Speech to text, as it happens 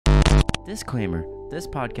Disclaimer. This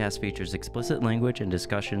podcast features explicit language and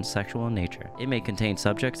discussions sexual in nature. It may contain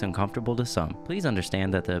subjects uncomfortable to some. Please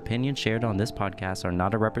understand that the opinions shared on this podcast are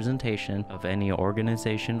not a representation of any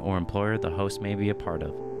organization or employer the host may be a part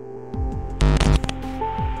of.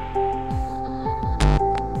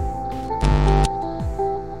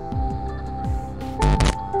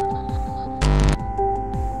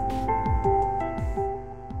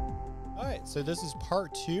 So this is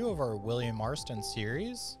part 2 of our William Marston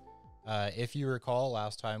series. If you recall,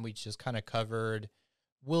 last time we just kind of covered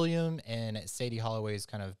William and Sadie Holloway's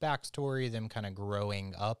kind of backstory, them kind of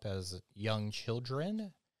growing up as young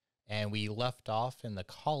children, and we left off in the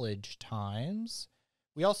college times.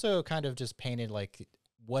 We also kind of just painted like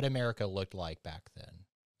what America looked like back then.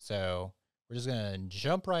 So we're just going to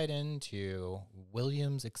jump right into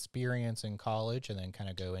William's experience in college and then kind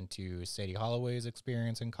of go into Sadie Holloway's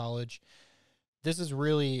experience in college. This is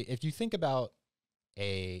really, if you think about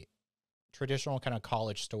a traditional kind of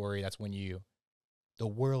college story, that's when the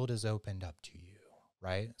world is opened up to you,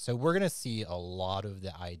 right? So we're going to see a lot of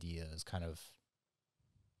the ideas kind of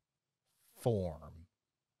form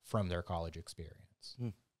from their college experience.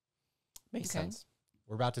 Makes sense.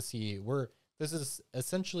 We're about to see, this is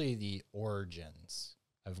essentially the origins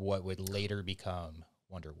of what would later become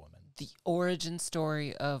Wonder Woman. The origin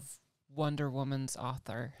story of Wonder Woman's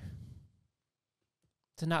author.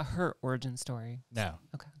 So not her origin story. No.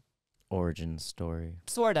 Okay. Origin story.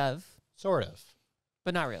 Sort of. Sort of.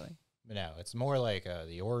 But not really. But no, it's more like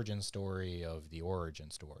the origin story of the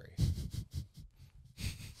origin story.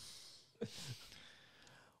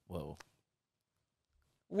 Whoa.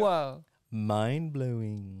 Whoa.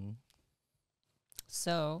 Mind-blowing.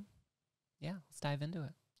 So, yeah, let's dive into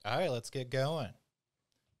it. All right, let's get going.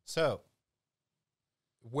 So,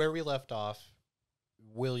 where we left off,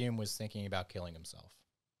 William was thinking about killing himself.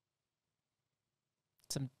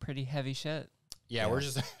 Some pretty heavy shit. Yeah, we're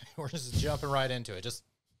just jumping right into it. Just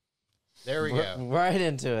there we go. Right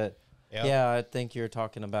into it. Yep. Yeah, I think you're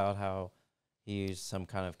talking about how he used some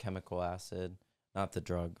kind of chemical acid, not the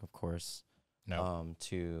drug, of course,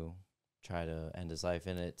 to try to end his life.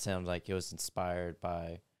 And it sounds like it was inspired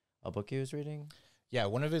by a book he was reading. Yeah,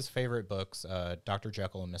 one of his favorite books, Dr.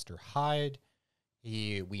 Jekyll and Mr. Hyde.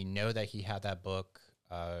 We know that he had that book.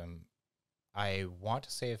 I want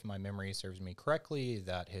to say, if my memory serves me correctly,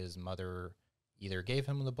 that his mother either gave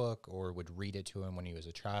him the book or would read it to him when he was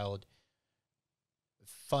a child.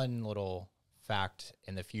 Fun little fact: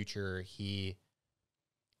 in the future,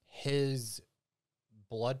 his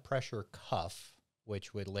blood pressure cuff,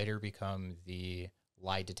 which would later become the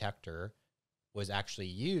lie detector, was actually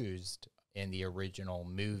used in the original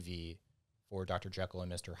movie for Dr. Jekyll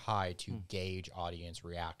and Mr. Hyde to gauge audience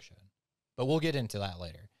reaction. But we'll get into that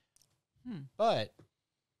later. But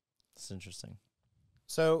it's interesting.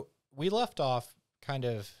 So we left off kind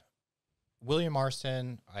of William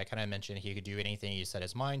Marston. I kind of mentioned he could do anything he set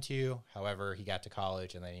his mind to. However, he got to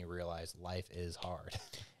college and then he realized life is hard.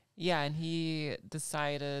 Yeah, and he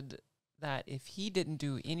decided that if he didn't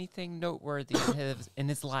do anything noteworthy in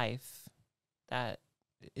his life, that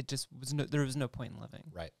it just was there was no point in living.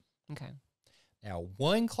 Right. Okay. Now,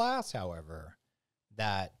 one class, however,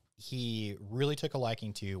 that he really took a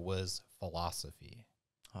liking to was philosophy.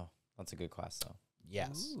 Oh, that's a good class, though.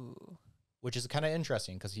 Yes. Ooh. Which is kind of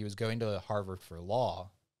interesting because he was going to Harvard for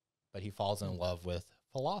law, but he falls in love with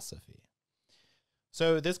philosophy.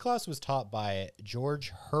 So this class was taught by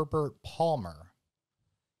George Herbert Palmer.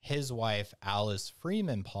 His wife, Alice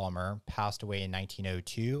Freeman Palmer, passed away in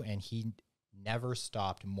 1902, and he never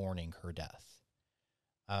stopped mourning her death.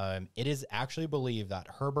 It is actually believed that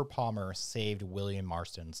Herbert Palmer saved William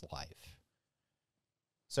Marston's life.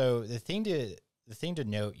 So the thing to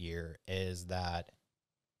note here is that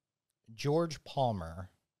George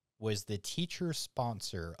Palmer was the teacher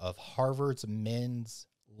sponsor of Harvard's Men's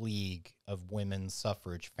League of Women's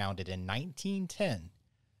Suffrage, founded in 1910,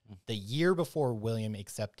 the year before William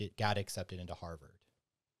got accepted into Harvard.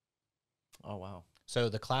 Oh, wow. So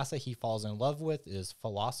the class that he falls in love with is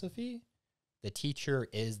philosophy. The teacher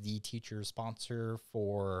is the teacher sponsor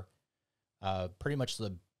for pretty much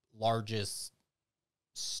the largest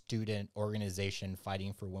student organization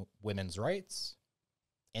fighting for women's rights.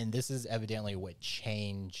 And this is evidently what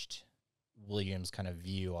changed William's kind of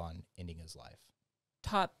view on ending his life.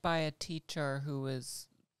 Taught by a teacher who was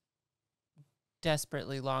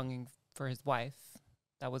desperately longing for his wife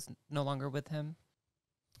that was no longer with him.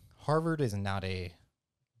 Harvard is not a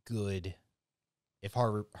good... If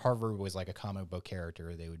Harvard was like a comic book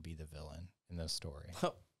character, they would be the villain in this story.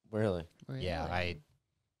 Really? Yeah, I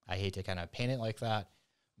hate to kind of paint it like that,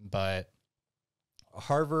 but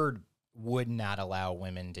Harvard would not allow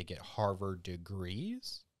women to get Harvard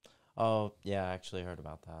degrees. Oh, yeah, I actually heard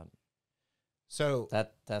about that. So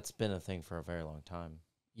That's been a thing for a very long time.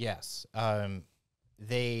 yes,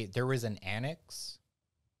 there was an annex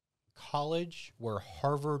college where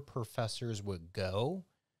Harvard professors would go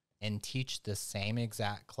and teach the same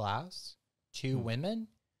exact class to women,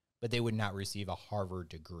 but they would not receive a Harvard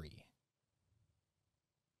degree.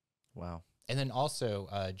 Wow. And then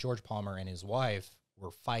also George Palmer and his wife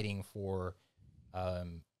were fighting for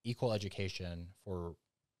equal education for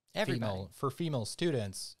female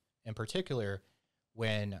students in particular,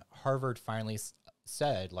 when Harvard finally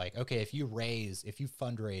said, like, okay, if you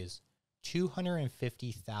fundraise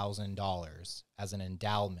 $250,000 as an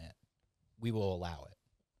endowment, we will allow it.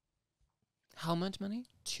 How much money?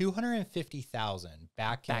 $250,000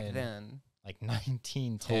 back then. like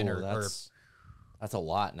 1910 that's a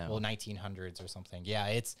lot now. well, 1900s or something.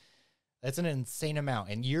 Yeah, that's an insane amount.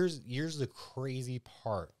 And here's the crazy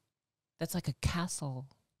part. That's like a castle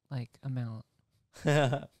like amount,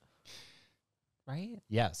 right?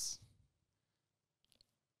 Yes.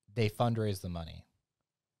 They fundraised the money.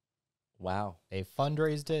 Wow. They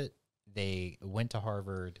fundraised it. They went to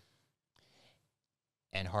Harvard,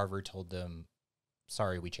 and Harvard told them,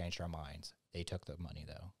 sorry, we changed our minds. They took the money,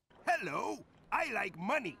 though. Hello, I like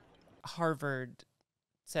money. Harvard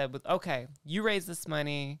said, okay, you raise this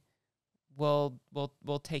money, we'll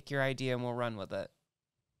take your idea and we'll run with it.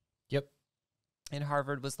 Yep. And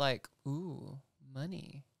Harvard was like, ooh,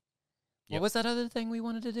 money. Yep. What was that other thing we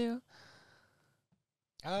wanted to do?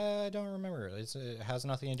 I don't remember. It has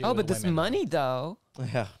nothing to do with Oh, but this women, money, though.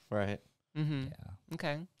 Yeah, right. Mm-hmm. Yeah.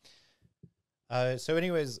 Okay. So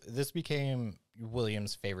anyways, this became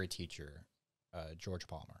William's favorite teacher, George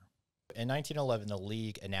Palmer. In 1911, the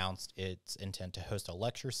League announced its intent to host a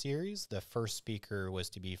lecture series. The first speaker was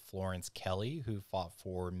to be Florence Kelly, who fought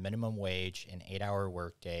for minimum wage, an 8-hour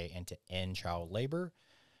workday, and to end child labor.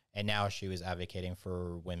 And now she was advocating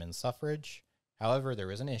for women's suffrage. However, there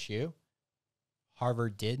was an issue.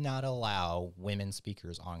 Harvard did not allow women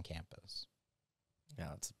speakers on campus.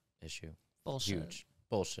 Yeah, it's an issue. Bullshit. Huge.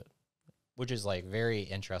 Bullshit. Which is like very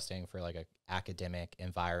interesting for like an academic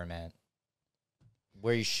environment.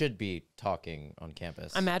 Where you should be talking on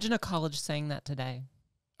campus. Imagine a college saying that today.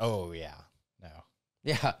 Oh, yeah. No.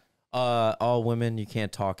 Yeah. All women, you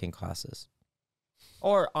can't talk in classes.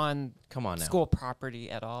 Or on Come on now. school property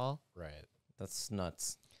at all. Right. That's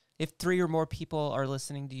nuts. If 3 or more people are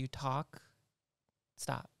listening to you talk,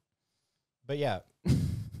 stop. But yeah,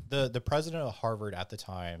 the president of Harvard at the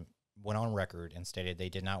time went on record and stated they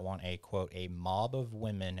did not want a, quote, a mob of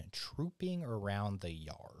women trooping around the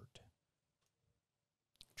yard.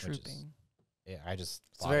 Trooping. It's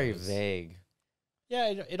very vague. Yeah,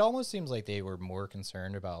 it almost seems like they were more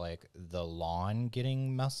concerned about like the lawn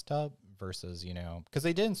getting messed up versus, because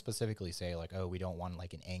they didn't specifically say like, oh, we don't want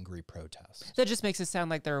like an angry protest. That just makes it sound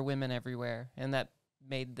like there are women everywhere, and that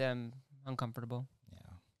made them uncomfortable. Yeah.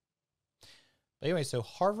 But anyway, so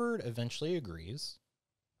Harvard eventually agrees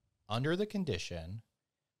under the condition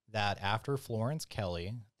that after Florence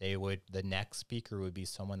Kelly, the next speaker would be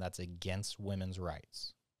someone that's against women's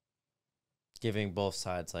rights. Giving both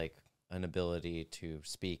sides like an ability to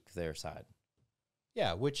speak their side.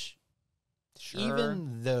 Yeah, which Sure.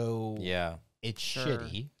 even though it's Sure.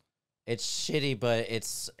 shitty. It's shitty, but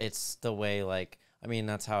it's the way, like, I mean,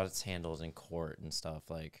 that's how it's handled in court and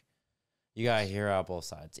stuff. Like, you gotta hear out both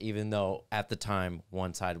sides, even though at the time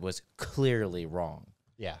one side was clearly wrong.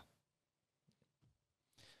 Yeah.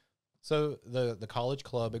 So the college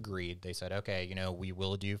club agreed. They said, okay, we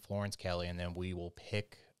will do Florence Kelly, and then we will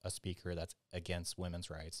pick a speaker that's against women's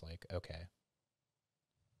rights. Like, okay.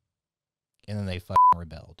 And then they fucking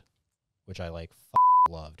rebelled, which I like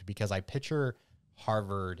loved, because I picture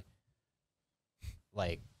Harvard,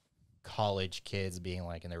 like college kids being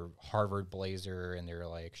like in their Harvard blazer and their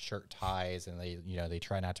like shirt ties, and they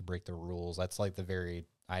try not to break the rules. That's like the very,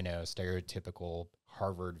 I know, stereotypical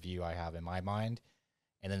Harvard view I have in my mind.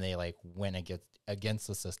 And then they like went against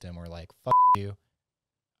the system. We're like, fuck you.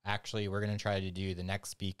 Actually, we're going to try to do the next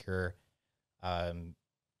speaker,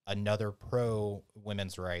 another pro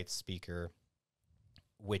women's rights speaker,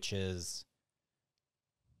 which is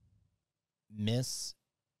Miss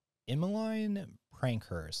Emmeline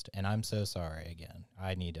Prankhurst. And I'm so sorry again.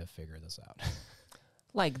 I need to figure this out.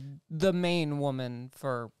 Like the main woman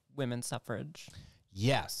for women's suffrage.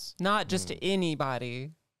 Yes. Not just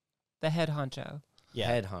anybody. The head honcho. Yeah.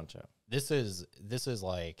 Head honcho. This is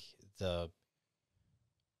like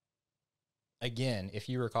again, if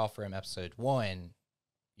you recall from episode 1,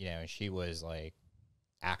 she was like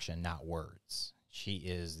action, not words. She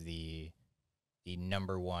is the the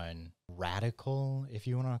number one radical, if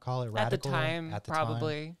you want to call it radical. At the time,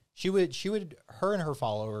 probably. Her and her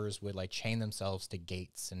followers would like chain themselves to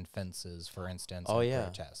gates and fences, for instance. Oh, in yeah.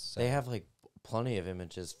 protests. They have like plenty of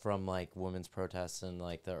images from like women's protests in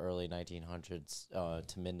like the early 1900s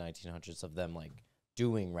to mid 1900s of them like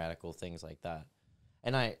doing radical things like that.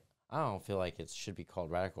 And I don't feel like it should be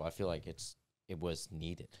called radical. I feel like it was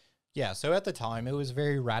needed. Yeah, so at the time it was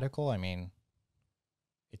very radical. I mean,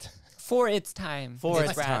 it's for its time.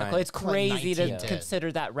 It's radical. Time. It's crazy to 1910.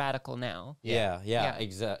 consider that radical now. Yeah. Yeah.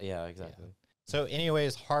 Exactly. So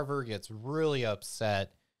anyways, Harvard gets really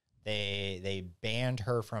upset. They banned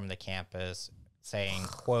her from the campus, saying,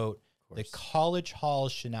 quote, "The college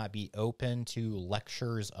halls should not be open to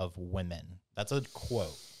lectures of women." That's a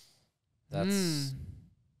quote. That's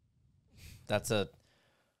a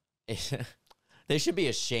they should be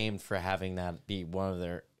ashamed for having that be one of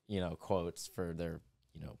their, quotes for their,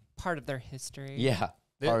 Part of their history. yeah,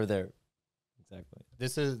 part of their exactly.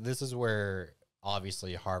 This is where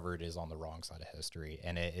obviously Harvard is on the wrong side of history,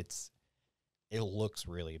 and it looks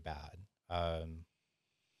really bad.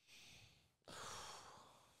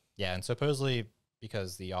 Yeah, and supposedly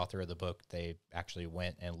because the author of the book, they actually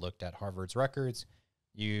went and looked at Harvard's records.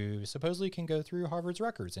 You supposedly can go through Harvard's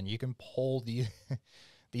records and you can pull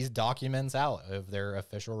these documents out of their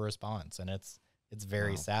official response, and it's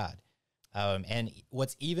very sad. And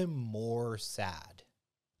what's even more sad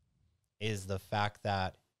is the fact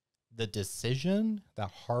that the decision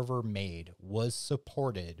that Harvard made was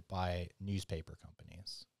supported by newspaper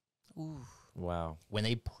companies. Ooh. Wow. When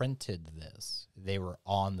they printed this, they were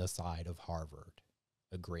on the side of Harvard,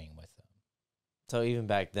 agreeing with them. So even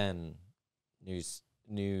back then,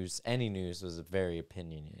 any news was very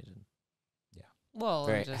opinionated. Yeah. Well,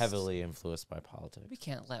 Very heavily influenced by politics. We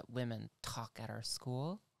can't let women talk at our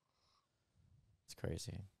school. It's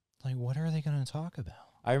crazy. Like, what are they going to talk about?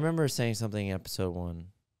 I remember saying something in episode 1.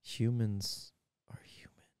 Humans are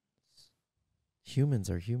humans. Humans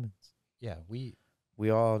are humans. Yeah, We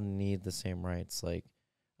all need the same rights. Like,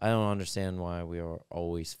 I don't understand why we are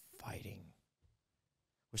always fighting.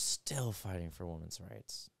 We're still fighting for women's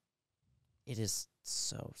rights. It is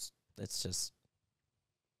so, it's just,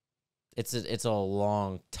 it's a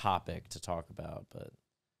long topic to talk about, but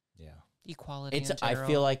yeah. Equality in I general.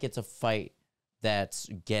 feel like it's a fight that's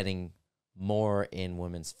getting more in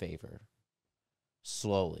women's favor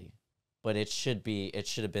slowly, but it should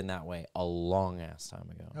have been that way a long ass time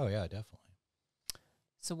ago. Oh, yeah, definitely.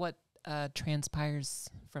 So what transpires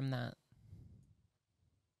from that?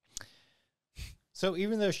 So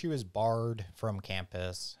even though she was barred from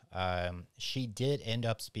campus, she did end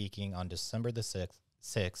up speaking on December the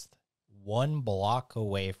 6th, 1 block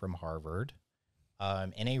away from Harvard,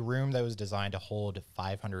 in a room that was designed to hold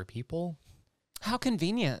 500 people. How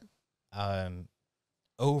convenient.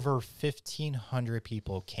 Over 1,500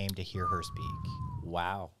 people came to hear her speak.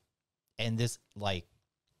 Wow. And this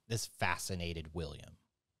fascinated William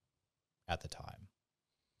at the time.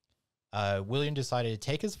 William decided to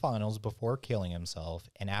take his finals before killing himself,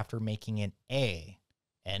 and after making an A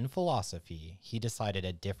in philosophy, he decided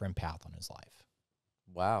a different path on his life.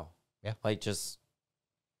 Wow. Yeah. Like just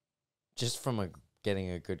from getting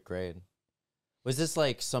a good grade. Was this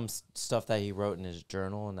like some stuff that he wrote in his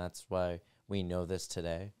journal and that's why we know this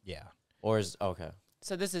today? Yeah. Or is, okay.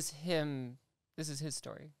 So this is him. This is his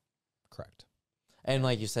story. Correct. And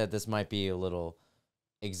like you said, this might be a little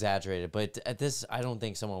exaggerated, but at this, I don't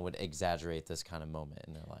think someone would exaggerate this kind of moment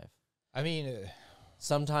in their life. I mean,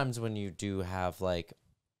 Sometimes when you do have like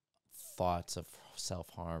thoughts of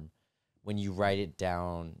self-harm, when you write it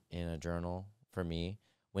down in a journal, for me,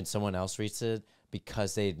 when someone else reads it,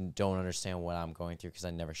 because they don't understand what I'm going through because I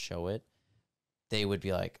never show it, they would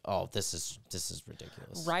be like, "Oh, this is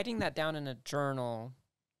ridiculous." Writing that down in a journal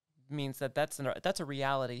means that's a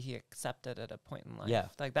reality he accepted at a point in life. Yeah.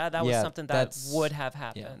 Like that was something that would have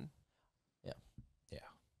happened. yeah.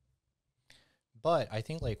 But I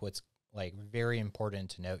think like what's like very important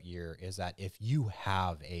to note here is that if you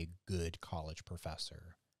have a good college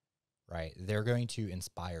professor, right, they're going to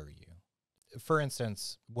inspire you. For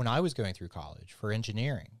instance, when I was going through college for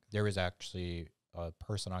engineering, there was actually a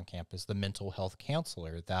person on campus, the mental health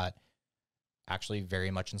counselor, that actually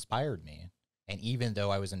very much inspired me. And even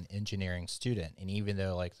though I was an engineering student, and even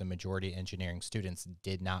though like the majority of engineering students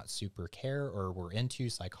did not super care or were into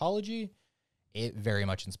psychology, it very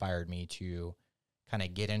much inspired me to kind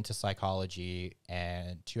of get into psychology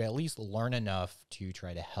and to at least learn enough to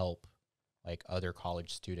try to help like other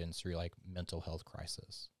college students through like mental health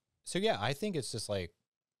crisis. So yeah, I think it's just like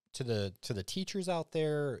to the teachers out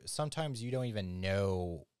there, sometimes you don't even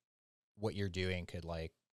know what you're doing could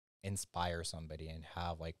like inspire somebody and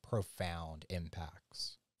have like profound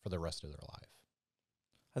impacts for the rest of their life.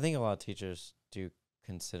 I think a lot of teachers do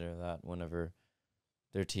consider that whenever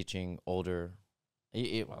they're teaching older,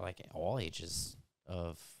 like all ages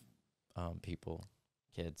of people,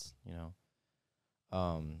 kids, you know,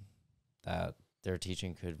 that their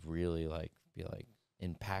teaching could really like be like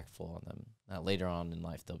impactful on them. That later on in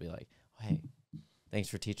life they'll be like, oh, hey, thanks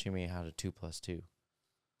for teaching me how to 2 + 2.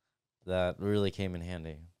 That really came in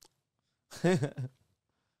handy.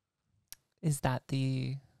 Is that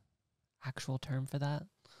the actual term for that?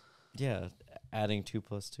 Yeah, adding 2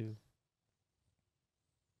 + 2.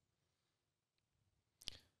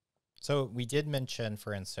 So we did mention,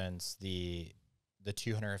 for instance, the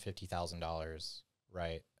 $250,000,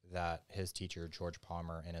 right, that his teacher George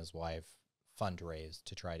Palmer and his wife fundraised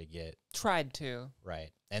to try to get. Tried to.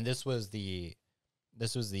 Right. And this was the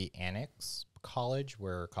annex college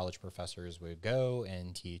where college professors would go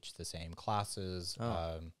and teach the same classes,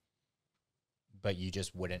 but you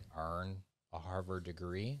just wouldn't earn a Harvard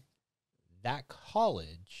degree. That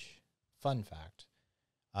college, fun fact,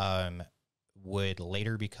 would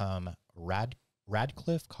later become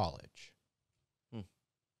Radcliffe College.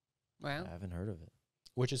 Wow. I haven't heard of it.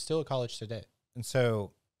 Which is still a college today. And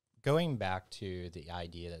so going back to the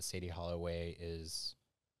idea that Sadie Holloway is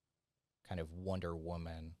kind of Wonder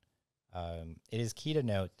Woman, it is key to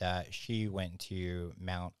note that she went to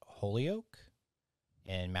Mount Holyoke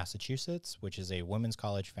in Massachusetts, which is a women's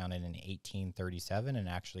college founded in 1837 and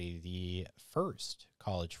actually the first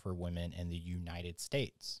college for women in the United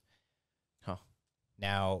States. Huh.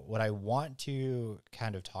 Now, what I want to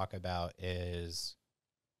kind of talk about is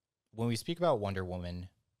when we speak about Wonder Woman,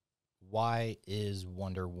 why is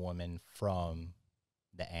Wonder Woman from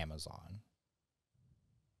the Amazon?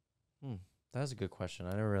 That's a good question.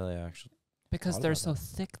 I never really actually. Because thought they're about so that.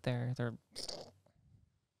 thick there. They're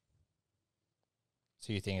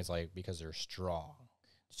So you think it's like because they're strong?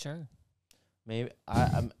 sure. Maybe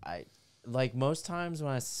I like most times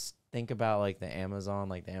when I think about like the Amazon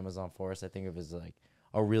forest, I think of it as like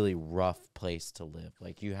a really rough place to live.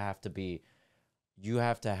 Like you have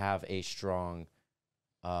to have a strong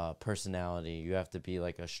personality. You have to be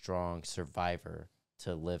like a strong survivor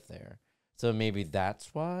to live there. So maybe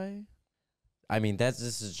that's why. I mean, this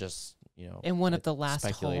is just, you know, In one of the last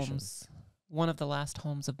speculation.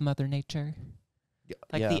 homes of Mother Nature.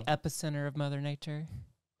 Like yeah. the epicenter of Mother Nature.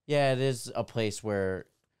 Yeah, it is a place where,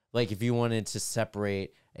 like, if you wanted to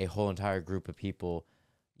separate a whole entire group of people,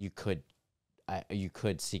 you could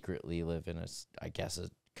secretly live in I guess a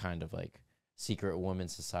kind of like secret woman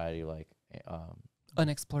society, like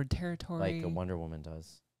Unexplored territory. like a Wonder Woman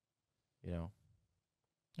does, you know.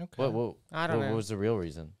 Okay. What I don't know. What was the real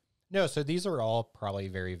reason? No, so these are all probably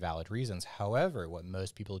very valid reasons. However, what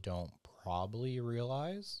most people don't probably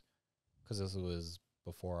realize, because this was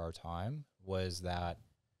before our time, was that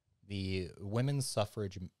the women's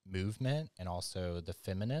suffrage movement and also the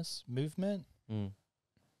feminist movement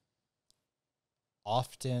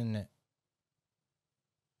often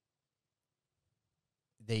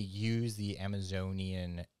they use the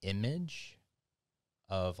Amazonian image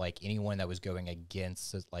of like anyone that was going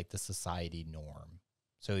against like the society norm.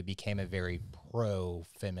 So it became a very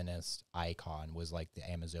pro-feminist icon, was like the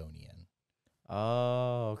Amazonian.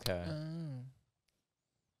 Oh, okay. Oh.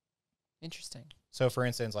 Interesting. So for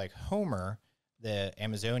instance, like Homer, the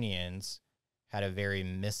Amazonians had a very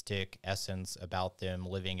mystic essence about them,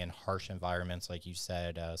 living in harsh environments, like you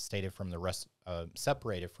said, separated from the rest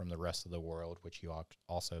of the world, which you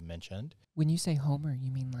also mentioned. When you say Homer,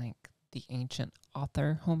 you mean like the ancient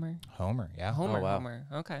author Homer? Homer, yeah. Homer, wow. Homer.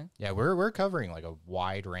 Okay. Yeah, we're covering like a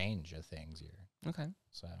wide range of things here. Okay.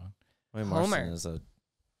 So Wait, Homer. Marston is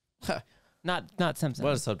a Not Simpson.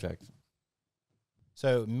 what a subject.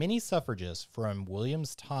 So many suffragists from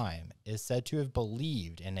William's time is said to have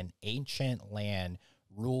believed in an ancient land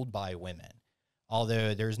ruled by women.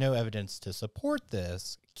 Although there's no evidence to support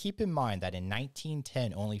this, keep in mind that in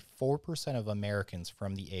 1910, only 4% of Americans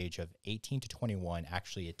from the age of 18 to 21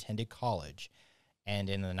 actually attended college. And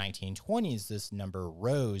in the 1920s, this number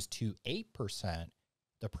rose to 8%.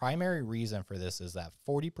 The primary reason for this is that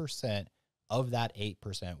 40% of that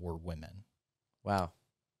 8% were women. Wow.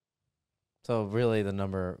 So really, the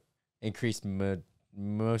number increased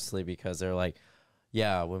mostly because they're like,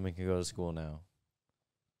 yeah, women can go to school now.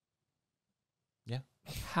 Yeah.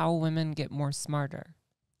 How women get more smarter.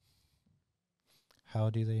 How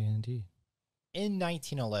do they indeed? In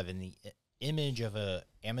 1911, the image of a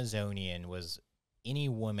Amazonian was any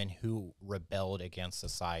woman who rebelled against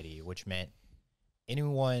society, which meant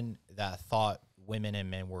anyone that thought women and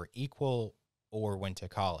men were equal or went to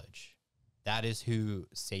college. that is who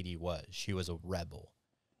Sadie was. She was a rebel.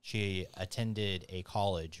 She attended a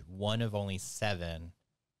college, one of only 7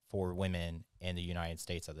 for women in the United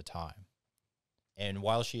States at the time. And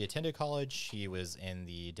while she attended college, she was in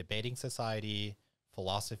the debating society,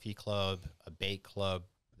 philosophy club, a bake club,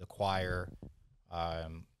 the choir.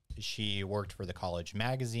 She worked for the college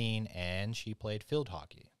magazine, and she played field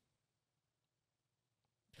hockey.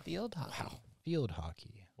 Field hockey. Wow. Field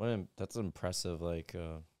hockey. That's impressive. Like,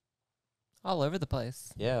 All over the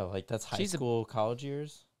place. yeah, like that's high school, college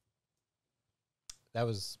years. That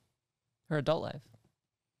was Her adult life.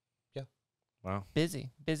 Wow,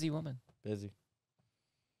 Busy woman. busy.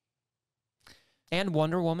 And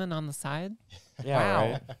Wonder Woman on the side. Yeah,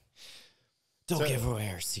 Wow. right. Don't So- give away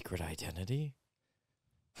our secret identity.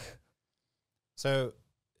 So,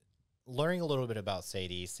 learning a little bit about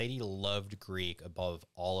Sadie, Sadie loved Greek above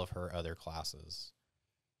all of her other classes.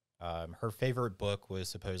 Her favorite book was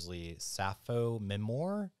supposedly Sappho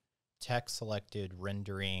Memoir, text selected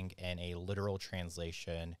rendering, and a literal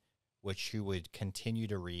translation, which she would continue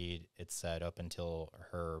to read, it said, up until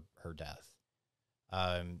her death.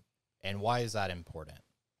 And why is that important?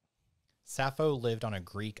 Sappho lived on a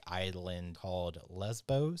Greek island called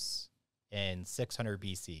Lesbos in 600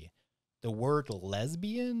 BC. The word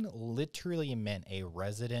lesbian literally meant a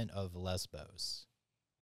resident of Lesbos.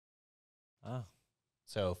 Oh,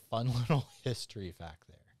 So fun little history fact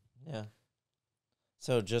there. yeah.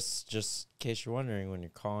 So just in case you're wondering, when you're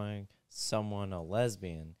calling someone a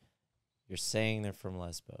lesbian, you're saying they're from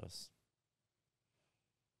Lesbos,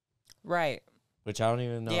 Right. which I don't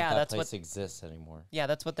even know Yeah, if that that's place what- exists anymore. Yeah,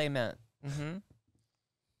 that's what they meant. Mm-hmm.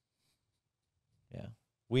 Yeah.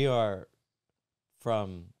 We are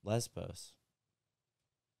from Lesbos.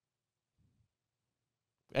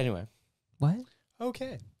 Anyway. What?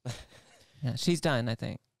 Okay. Yeah, she's done, I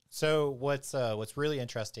think. So what's really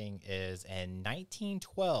interesting is in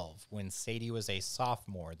 1912, when Sadie was a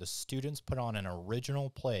sophomore, the students put on an original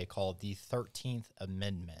play called The 13th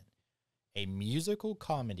Amendment, a musical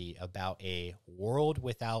comedy about a world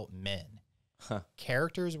without men. Huh.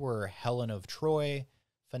 Characters were Helen of Troy,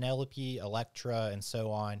 Penelope, Electra, and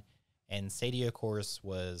so on. And Sadie, of course,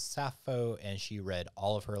 was Sappho, and she read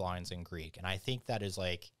all of her lines in Greek. And I think that is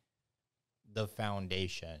like the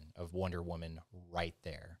foundation of Wonder Woman right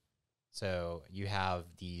there. So you have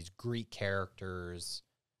these Greek characters,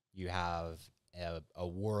 you have a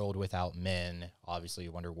world without men. Obviously,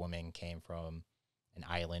 Wonder Woman came from an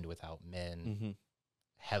island without men, Mm-hmm.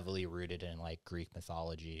 heavily rooted in like Greek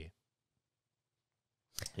mythology.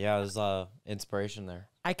 Yeah, there's inspiration there.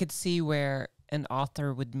 I could see where an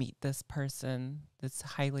author would meet this person, this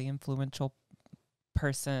highly influential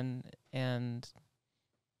person, and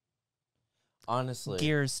Honestly.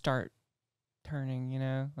 gears start turning, you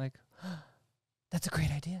know? Like, that's a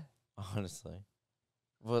great idea. Honestly.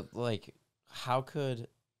 But, like, how could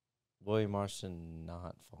William Marston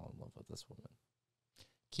not fall in love with this woman?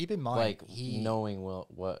 Keep in mind, Like, knowing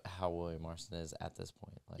how William Marston is at this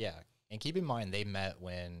point. Like, yeah, and keep in mind they met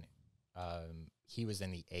when he was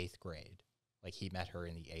in the 8th grade. Like he met her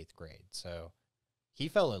in the 8th grade, so he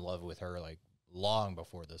fell in love with her like long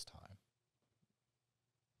before this time.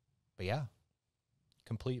 But yeah,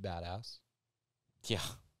 complete badass. Yeah.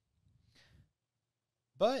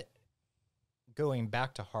 But going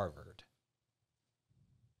back to Harvard.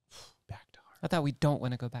 Back to Harvard. I thought we don't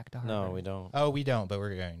want to go back to Harvard. No, we don't. Oh, we don't, but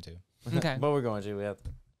we're going to. Okay. But we're going to. We have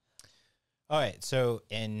to. All right, so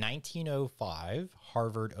in 1905,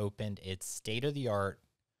 Harvard opened its state-of-the-art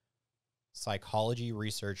psychology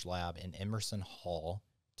research lab in Emerson Hall,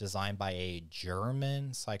 designed by a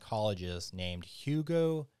German psychologist named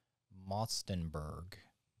Hugo Mostenberg.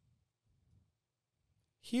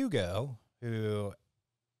 Hugo, who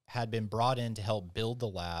had been brought in to help build the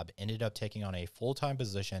lab, ended up taking on a full-time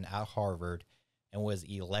position at Harvard and was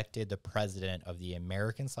elected the president of the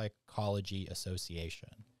American Psychology Association.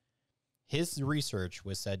 His research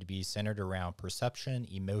was said to be centered around perception,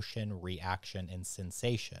 emotion, reaction, and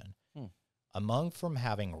sensation. Among from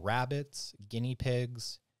having rabbits, guinea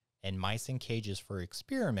pigs, and mice in cages for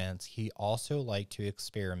experiments, he also liked to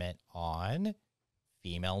experiment on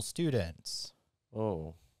female students.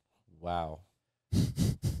 Oh, wow.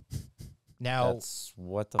 Now, That's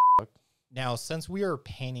what the fuck? now, since we are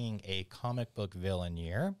painting a comic book villain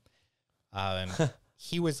here,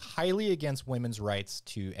 he was highly against women's rights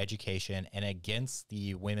to education and against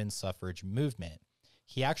the women's suffrage movement.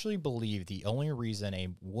 He actually believed the only reason a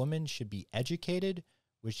woman should be educated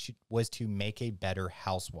was to make a better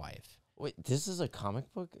housewife. Wait, this is a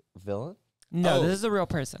comic book villain? No, Oh. this is a real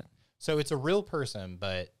person. So it's a real person,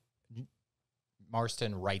 but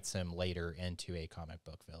Marston writes him later into a comic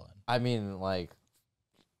book villain. I mean,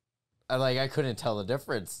 I couldn't tell the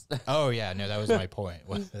difference. Oh yeah, no, that was my point.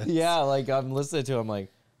 Yeah, like I'm listening to him,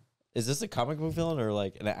 like, is this a comic book villain or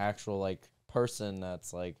like an actual like person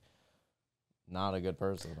that's like not a good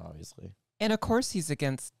person, obviously. And of course he's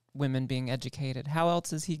against women being educated. How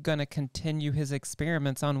else is he going to continue his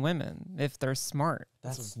experiments on women if they're smart?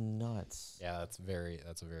 That's nuts. Yeah, that's a very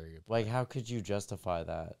good point. Like, how could you justify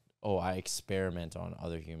that? Oh, I experiment on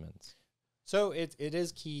other humans. So it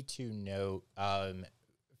is key to note,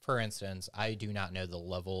 for instance, I do not know the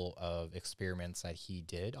level of experiments that he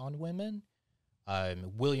did on women.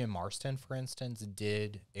 William Marston, for instance,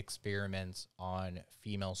 did experiments on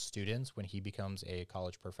female students when he becomes a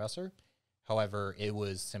college professor. However, it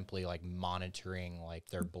was simply like monitoring like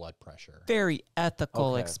their blood pressure. Very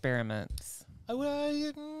ethical Okay. experiments.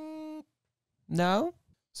 No? No?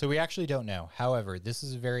 So we actually don't know. However, this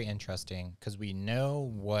is very interesting because we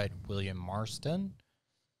know what William Marston,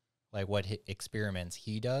 like what experiments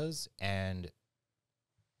he does, and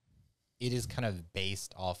it is kind of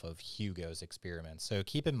based off of Hugo's experiments. So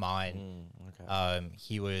keep in mind, Okay.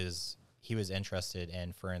 he was interested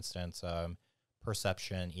in, for instance,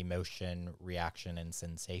 perception, emotion, reaction, and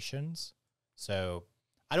sensations. So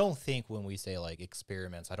I don't think when we say like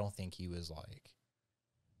experiments, I don't think he was like,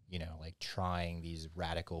 you know, like trying these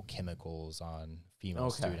radical chemicals on female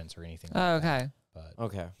Okay. students or anything Oh, like that. okay. But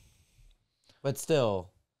Okay. But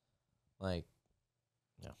still, like,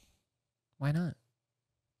 Why not?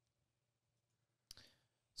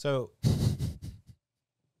 so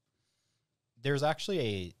there's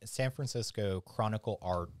actually a San Francisco Chronicle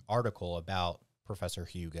article about Professor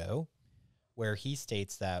Hugo, where he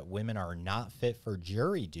states that women are not fit for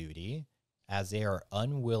jury duty as they are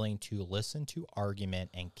unwilling to listen to argument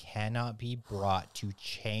and cannot be brought to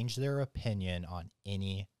change their opinion on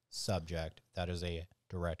any subject. That is a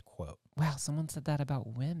direct quote. Wow, someone said that about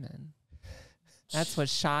women. That's what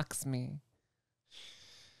shocks me.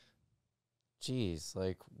 jeez,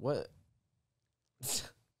 like, what?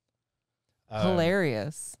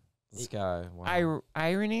 Hilarious. This guy. Wow.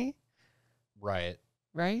 Irony, Right.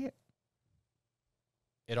 right?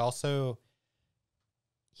 He also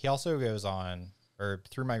goes on, or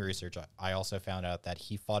through my research, I also found out that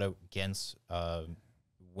he fought against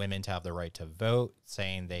women to have the right to vote,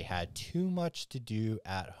 saying they had too much to do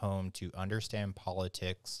at home to understand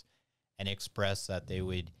politics, and expressed that they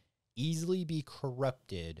would easily be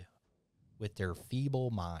corrupted with their feeble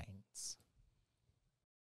minds.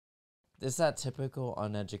 Is that typical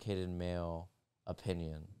uneducated male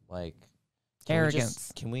opinion? Like,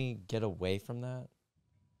 Arrogance. Can we get away from that?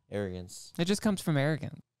 Arrogance. It just comes from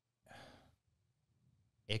arrogance.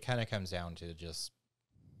 It kind of comes down to just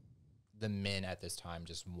the men at this time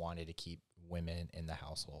just wanted to keep women in the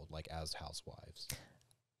household, like as housewives.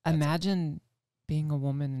 Imagine being a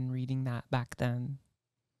woman and reading that back then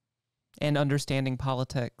and understanding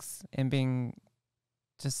politics and being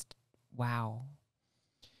just, wow.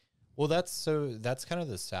 Well, that's kind of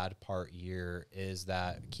the sad part here is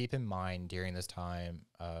that keep in mind during this time,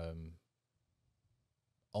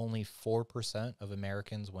 only 4% of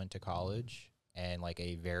Americans went to college, and like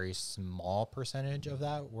a very small percentage of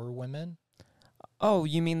that were women. Oh,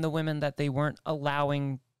 you mean the women that they weren't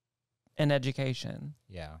allowing an education?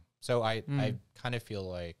 Yeah. So I kind of feel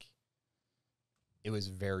like it was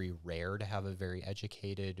very rare to have a very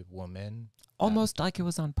educated woman. Almost like it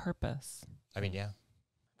was on purpose. I mean, yeah.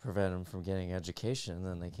 Prevent them from getting education,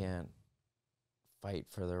 then they can't fight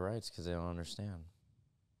for their rights because they don't understand,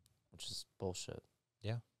 which is bullshit.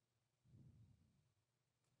 Yeah.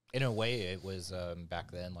 In a way, it was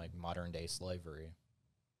back then like modern day slavery,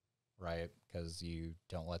 right? Because you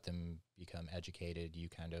don't let them become educated. You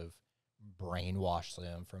kind of brainwash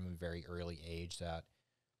them from a very early age that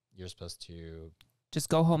you're supposed to. Just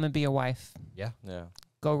go home and be a wife. Yeah. Yeah.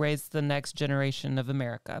 Go raise the next generation of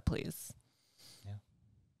America, please.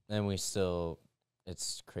 And we still,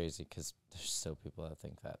 it's crazy because there's still people that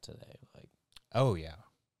think that today. Like, Oh, yeah.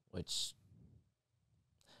 which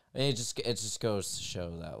I mean, it just goes to show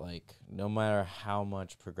that, like, no matter how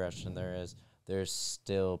much progression there is, there's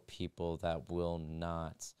still people that will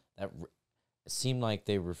not, seem like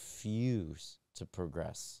they refuse to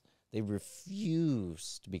progress. They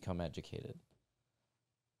refuse to become educated.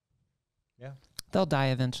 Yeah. They'll die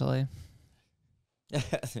eventually.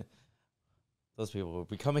 Those people will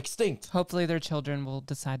become extinct. Hopefully their children will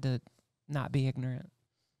decide to not be ignorant.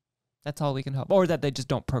 That's all we can hope. Or that they just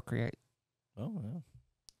don't procreate. Oh, yeah.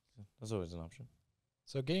 That's always an option.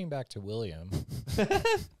 So getting back to William,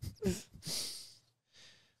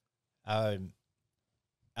 at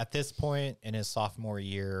this point in his sophomore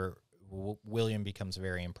year, William becomes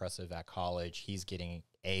very impressive at college. He's getting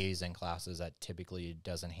A's in classes that typically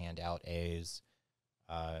doesn't hand out A's.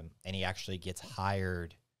 And he actually gets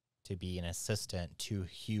hired to be an assistant to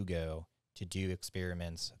Hugo to do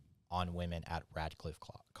experiments on women at Radcliffe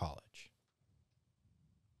College.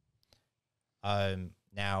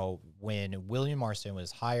 Now, when William Marston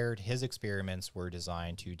was hired, his experiments were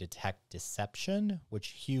designed to detect deception, which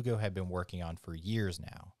Hugo had been working on for years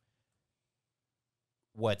now.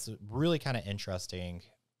 What's really kind of interesting,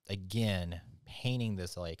 again, painting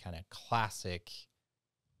this like kind of classic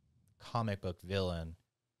comic book villain,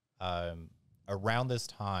 around this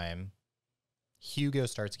time, Hugo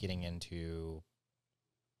starts getting into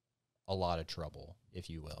a lot of trouble, if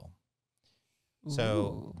you will.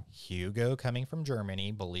 So Hugo, coming from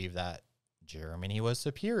Germany, believed that Germany was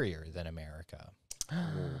superior than America.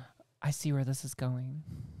 I see where this is going.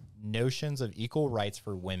 Notions of equal rights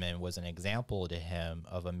for women was an example to him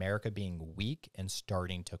of America being weak and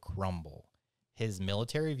starting to crumble. His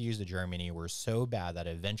military views of Germany were so bad that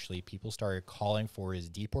eventually people started calling for his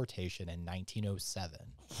deportation in 1907.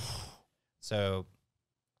 So,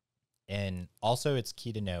 and also it's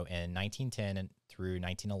key to note, in 1910 through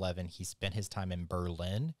 1911, he spent his time in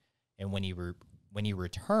Berlin, and when he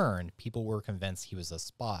returned, people were convinced he was a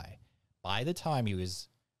spy. By the time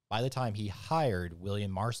he hired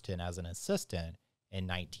William Marston as an assistant in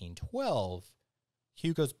 1912,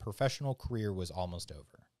 Hugo's professional career was almost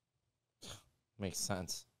over. Makes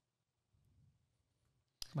sense.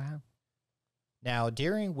 Wow. Now,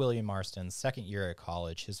 during William Marston's second year at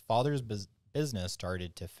college, his father's business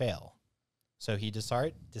started to fail. So he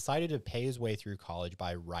decided to pay his way through college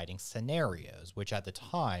by writing scenarios, which at the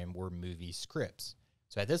time were movie scripts.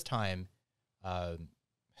 So at this time,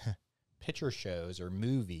 picture shows or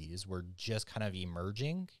movies were just kind of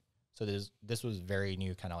emerging. So this was very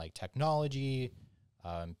new kind of like technology.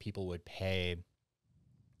 People would pay,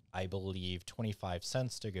 I believe, 25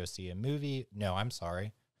 cents to go see a movie. No, I'm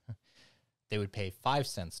sorry. They would pay 5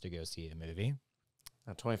 cents to go see a movie.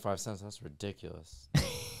 25 cents, that's ridiculous.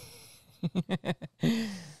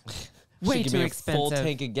 Way Give too me a expensive. full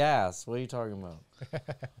tank of gas. What are you talking about?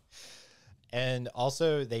 And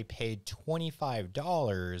also they paid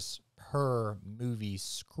 $25 per movie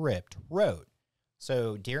script wrote.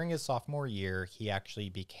 So during his sophomore year, he actually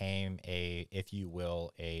became if you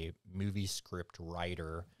will, a movie script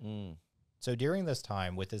writer. So during this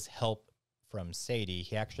time, with his help from Sadie,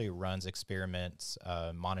 he actually runs experiments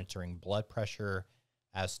monitoring blood pressure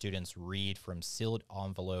as students read from sealed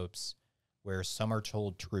envelopes where some are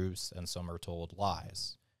told truths and some are told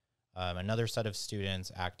lies. Another set of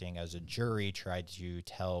students acting as a jury tried to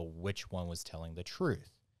tell which one was telling the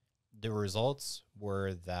truth. The results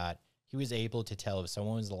were that he was able to tell if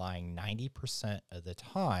someone was lying 90% of the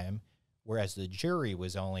time, whereas the jury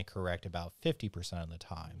was only correct about 50% of the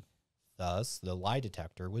time. Thus, the lie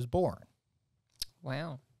detector was born.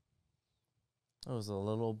 Wow. It was a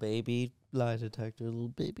little baby lie detector, little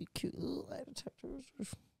baby cute little lie detector.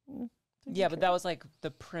 Yeah, but that was like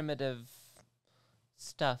the primitive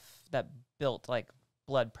stuff that built like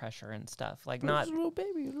blood pressure and stuff. Like not little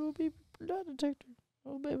baby lie detector,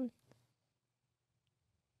 little baby.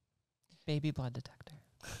 Baby blood detector.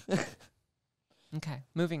 Okay,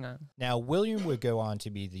 moving on. Now, William would go on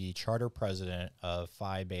to be the charter president of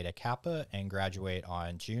Phi Beta Kappa and graduate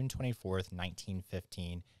on June 24th,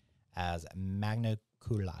 1915 as magna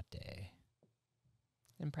cum laude.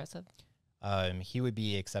 Impressive. He would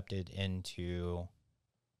be accepted into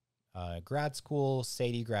grad school.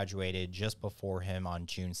 Sadie graduated just before him on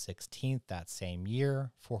June 16th that same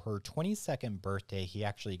year. For her 22nd birthday, he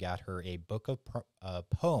actually got her a book of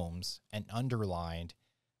poems and underlined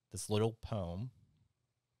this little poem.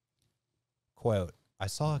 Quote, "I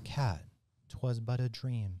saw a cat, 'twas but a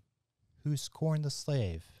dream, who scorned the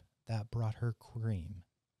slave that brought her cream."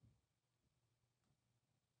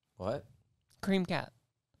 What? Cream cat.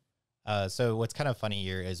 So what's kind of funny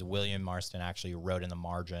here is William Marston actually wrote in the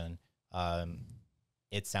margin,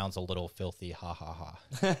 "It sounds a little filthy, ha ha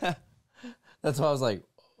ha." That's why I was like,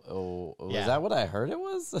 oh, Yeah. is that what I heard it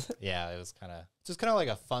was? Yeah, it was just kind of like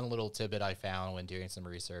a fun little tidbit I found when doing some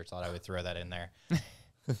research. Thought I would throw that in there.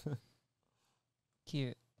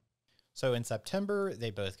 Cute. So in September,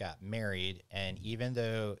 they both got married, and even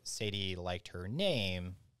though Sadie liked her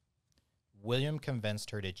name, William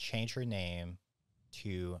convinced her to change her name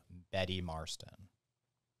to Betty Marston.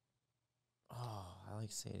 Oh, I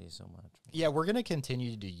like Sadie so much. Yeah, we're going to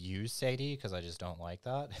continue to use Sadie because I just don't like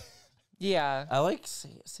that. Yeah. I like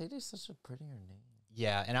Sadie's such a prettier name.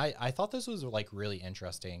 Yeah, and I thought this was like really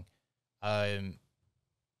interesting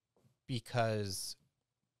because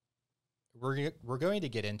we're going to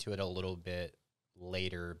get into it a little bit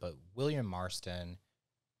later, but William Marston,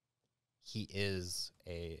 he is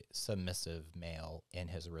a submissive male in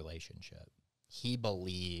his relationship. He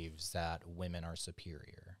believes that women are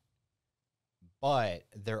superior. But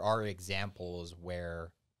there are examples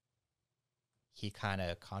where he kind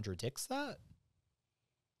of contradicts that.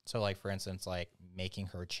 So, like, for instance, like making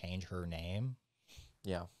her change her name.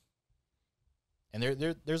 Yeah. And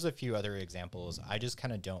there's a few other examples. I just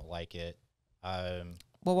kind of don't like it.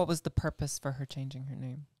 Well, what was the purpose for her changing her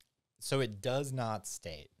name? So it does not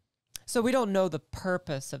state. So we don't know the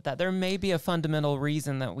purpose of that. There may be a fundamental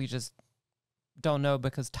reason that we just don't know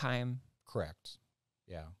because time. Correct.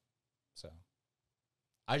 Yeah. So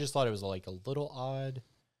I just thought it was like a little odd.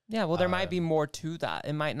 Yeah, well, there might be more to that.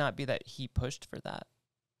 It might not be that he pushed for that.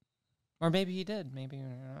 Or maybe he did. Maybe,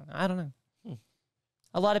 I don't know.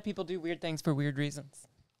 A lot of people do weird things for weird reasons.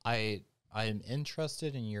 I'm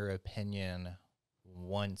interested in your opinion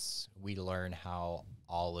once we learn how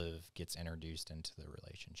Olive gets introduced into the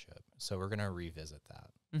relationship. So we're going to revisit that.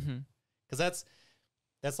 Because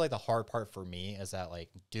that's like the hard part for me is that like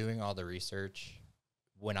doing all the research,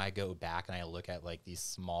 when I go back and I look at like these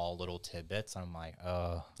small little tidbits, I'm like,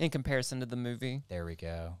 oh. In comparison to the movie. There we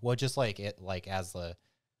go. Well, just like it, like as the,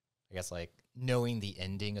 I guess like knowing the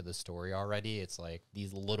ending of the story already, it's like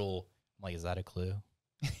these little, I'm like, is that a clue?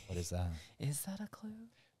 What is that? Is that a clue?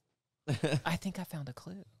 I think I found a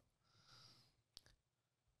clue.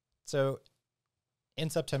 So in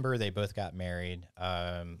September, they both got married.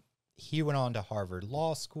 He went on to Harvard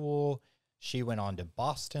Law School. She went on to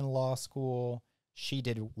Boston Law School. She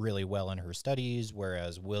did really well in her studies,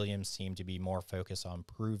 whereas William seemed to be more focused on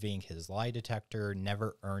proving his lie detector,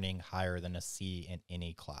 never earning higher than a C in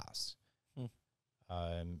any class.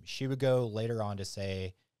 She would go later on to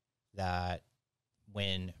say that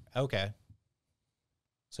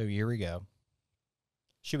so here we go.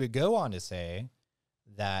 She would go on to say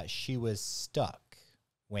that she was stuck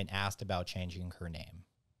when asked about changing her name.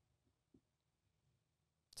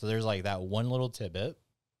 So there's like that one little tidbit,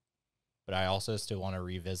 but I also still want to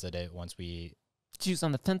revisit it once we... She was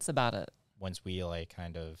on the fence about it. Once we like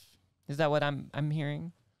kind of... Is that what I'm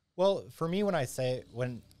hearing? Well, for me, when I say,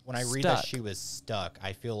 when I read that she was stuck,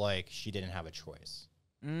 I feel like she didn't have a choice.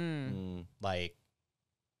 Like,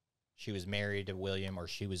 she was married to William, or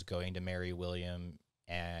she was going to marry William,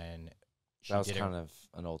 and she that was kind of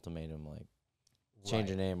an ultimatum, like, change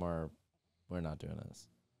your name or we're not doing this.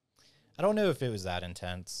 I don't know if it was that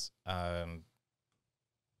intense.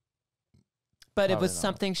 But it was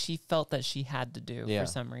something she felt that she had to do for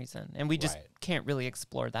some reason. And we just Right. can't really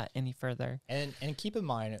explore that any further. And keep in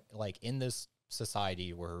mind, like, in this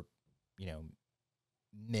society where, you know,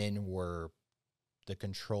 men were the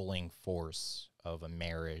controlling force of a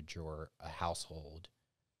marriage or a household,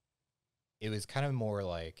 it was kind of more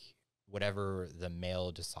like whatever the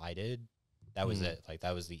male decided, that was it. Like,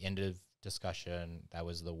 that was the end of discussion. That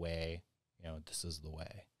was the way, you know, this is the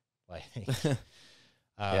way. Like,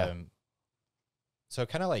 so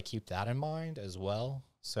kind of like keep that in mind as well.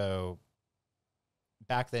 So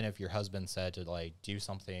back then, if your husband said to like do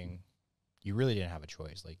something, you really didn't have a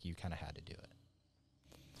choice. Like, you kind of had to do it.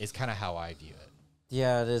 It's kind of how I view it.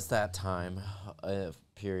 Yeah, it is that time, a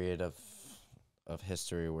period of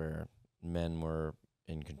history where men were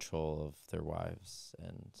in control of their wives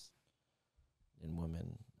and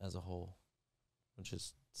women as a whole, which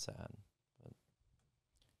is sad. But.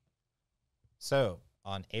 So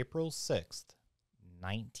on April 6th,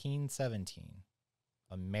 1917,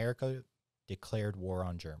 America declared war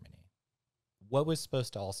on Germany. What was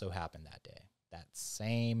supposed to also happen that day, that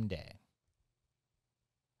same day?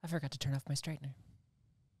 I forgot to turn off my straightener.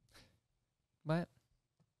 What?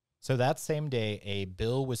 So that same day, a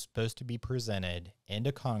bill was supposed to be presented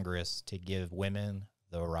into Congress to give women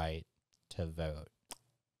the right to vote.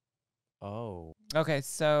 Oh. Okay,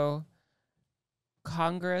 so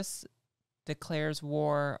Congress declares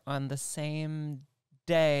war on the same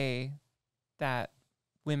day that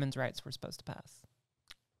women's rights were supposed to pass.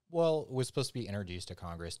 Well, it was supposed to be introduced to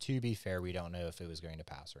Congress. To be fair, we don't know if it was going to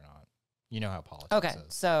pass or not. You know how politics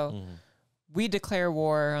is. So we declare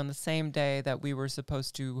war on the same day that we were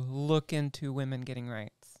supposed to look into women getting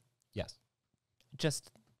rights. Yes.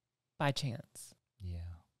 Just by chance. Yeah.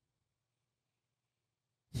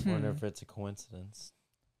 Wonder if it's a coincidence.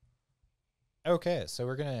 Okay, so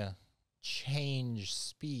we're going to change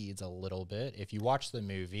speeds a little bit. If you watch the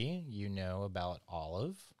movie, you know about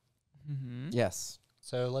Olive. Yes.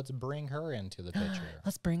 So let's bring her into the picture.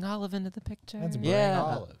 Let's bring Olive into the picture. Let's bring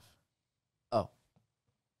Olive. Oh.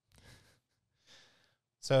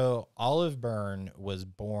 So Olive Byrne was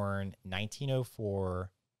born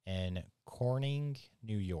 1904 in Corning,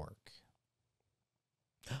 New York.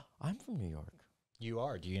 I'm from New York. You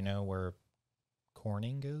are. Do you know where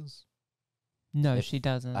Corning is? No, If she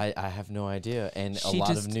doesn't. I have no idea. And a She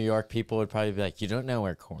lot of just- New York people would probably be like, you don't know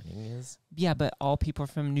where Corning is? Yeah, but all people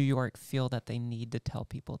from New York feel that they need to tell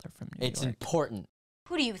people they're from New It's York. important.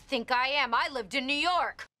 Who do you think I am? I lived in New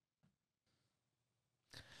York.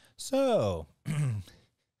 So,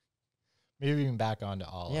 moving back onto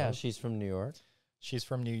Olive. Yeah, she's from New York. She's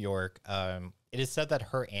from New York. It is said that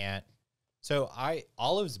her aunt. So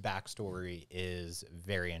Olive's backstory is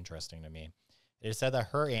very interesting to me. It is said that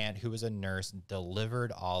her aunt, who was a nurse,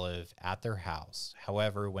 delivered Olive at their house.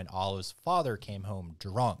 However, when Olive's father came home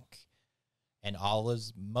drunk and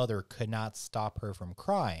Olive's mother could not stop her from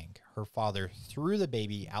crying, her father threw the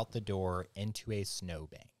baby out the door into a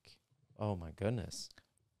snowbank. Oh, my goodness.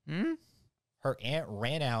 Hmm? Her aunt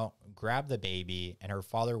ran out, grabbed the baby, and her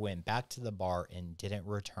father went back to the bar and didn't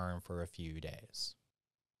return for a few days.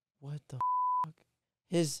 What the fuck?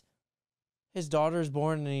 His daughter's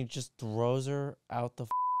born and he just throws her out the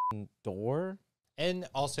door? And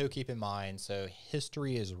also keep in mind, so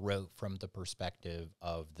history is wrote from the perspective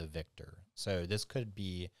of the victor. So this could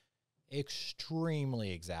be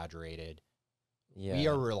extremely exaggerated. Yeah. We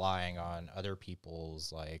are relying on other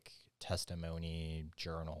people's like testimony,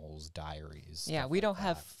 journals, diaries. Yeah, stuff we like don't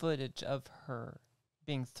have that. footage of her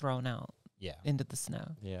being thrown out Yeah. into the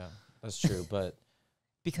snow Yeah, that's true. But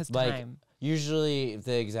because like, time. usually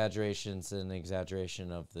the exaggeration's an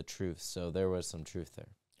exaggeration of the truth. So there was some truth there.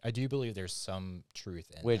 I do believe there's some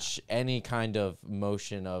truth in Which any kind of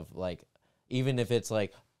motion of like, even if it's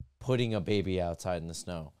like putting a baby outside in the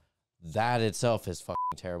snow, that itself is fucking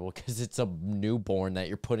terrible because it's a newborn that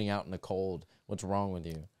you're putting out in the cold. What's wrong with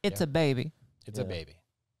you? It's yeah. a baby. that. It's a Yeah. baby.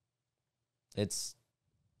 It's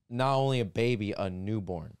not only a baby, a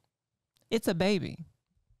newborn. It's a baby.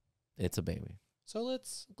 It's a baby. So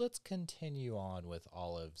let's continue on with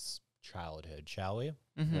Olive's childhood, shall we?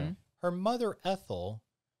 Mm-hmm. Yeah. Her mother Ethel,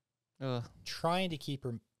 Ugh. trying to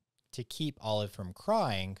keep Olive from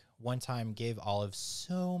crying, one time gave Olive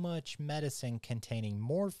so much medicine containing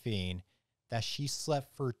morphine that she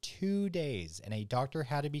slept for 2 days, and a doctor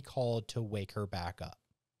had to be called to wake her back up.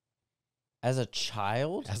 As a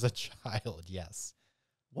child? As a child, yes.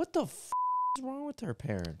 What the f is wrong with her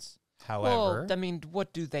parents? However, Well, I mean,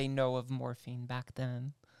 what do they know of morphine back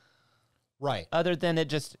then? right. Other than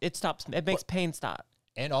it stops, it makes pain stop.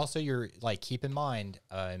 And also, you're like, keep in mind,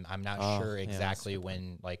 I'm not Oh, sure yeah, that's exactly a good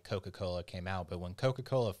when like Coca-Cola came out, but when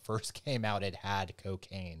Coca-Cola first came out, it had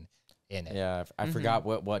cocaine in it. Yeah, I forgot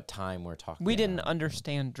what time we're talking We didn't about.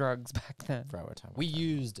 understand drugs back then. Forgot what time We we're talking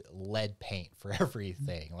used lead paint for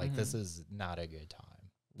everything. Like, this is not a good time.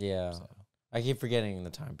 about. Yeah. So. I keep forgetting the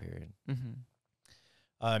time period. Mm-hmm.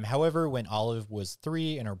 However, when Olive was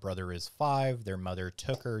 3 and her brother is 5, their mother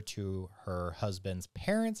took her to her husband's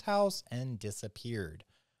parents' house and disappeared.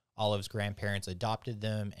 Olive's grandparents adopted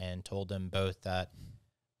them and told them both that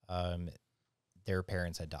their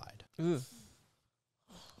parents had died. Ooh.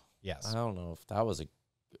 Yes. I don't know if that was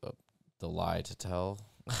the lie to tell.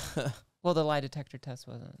 Well, the lie detector test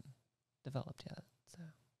wasn't developed yet. So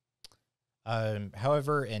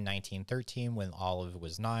However, in 1913, when Olive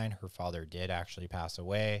was 9, her father did actually pass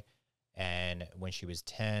away. And when she was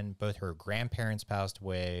 10, both her grandparents passed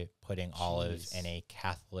away, putting Olive Jeez. in a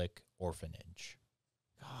Catholic orphanage.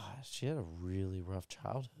 Gosh, she had a really rough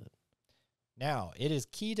childhood. Now, it is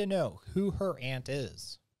key to know who her aunt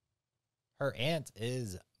is. Her aunt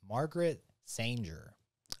is Margaret Sanger.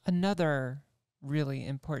 another really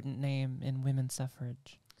important name in women's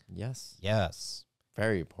suffrage. Yes. Yes.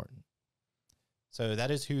 Very important. So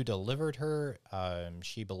that is who delivered her.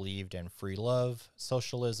 She believed in free love,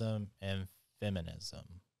 socialism, and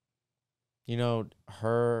feminism. You know,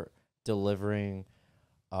 her delivering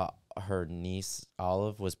her niece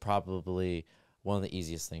Olive was probably one of the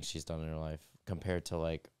easiest things she's done in her life compared to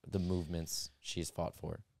like the movements she's fought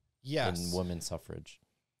for Yes. in women's suffrage.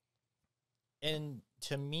 And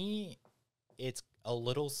to me, it's a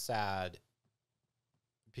little sad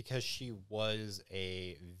because she was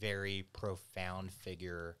a very profound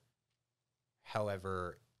figure.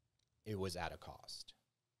 However, it was at a cost,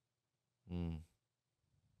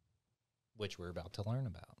 which we're about to learn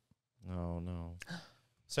about. Oh, no.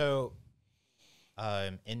 So,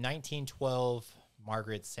 in 1912,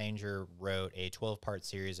 Margaret Sanger wrote a 12-part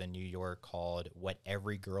series in New York called What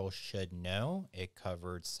Every Girl Should Know. It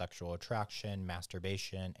covered sexual attraction,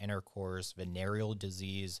 masturbation, intercourse, venereal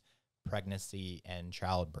disease, pregnancy, and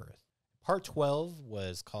childbirth. Part 12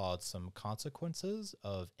 was called Some Consequences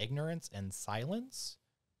of Ignorance and Silence,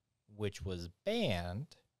 which was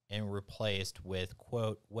banned and replaced with,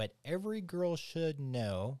 quote, what every girl should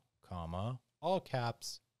know, comma, all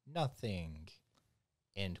caps, nothing,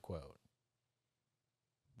 end quote.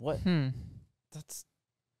 What? That's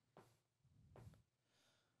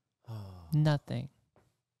nothing.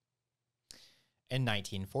 In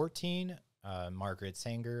 1914, Margaret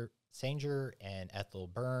Sanger and Ethel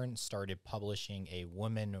Byrne started publishing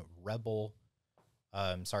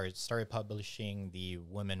started publishing the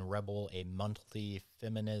Woman Rebel, a monthly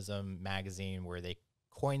feminism magazine where they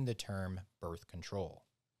coined the term birth control.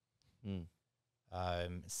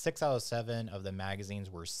 6 out of 7 of the magazines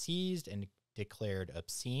were seized and declared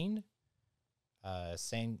obscene.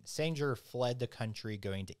 Sanger fled the country,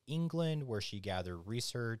 going to England, where she gathered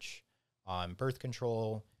research on birth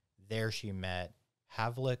control. There she met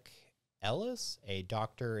Havelock Ellis, a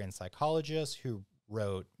doctor and psychologist who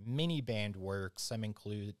wrote many banned works, some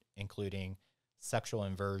including Sexual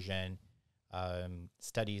Inversion,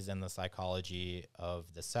 Studies in the Psychology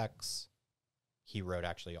of the Sex. He wrote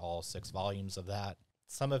actually all 6 volumes of that.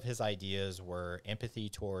 Some of his ideas were empathy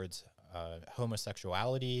towards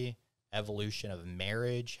homosexuality, evolution of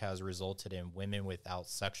marriage has resulted in women without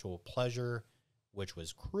sexual pleasure, which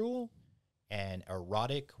was cruel, and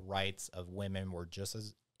erotic rights of women were just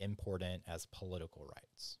as important as political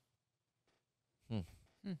rights.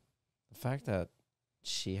 The fact that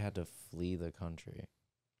she had to flee the country.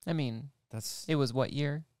 I mean, That's it was what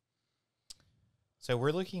year? So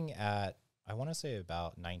we're looking at, I want to say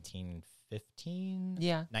about 1915?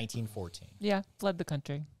 Yeah. 1914. Yeah, fled the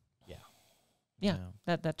country. Yeah,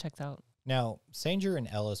 that checks out. Now, Sanger and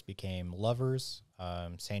Ellis became lovers.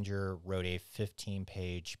 Sanger wrote a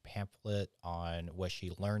 15-page pamphlet on what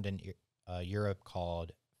she learned in Europe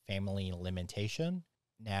called family limitation.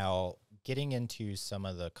 Now, getting into some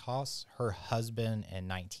of the costs, her husband in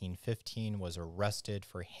 1915 was arrested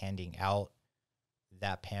for handing out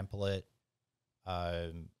that pamphlet.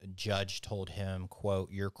 A judge told him, quote,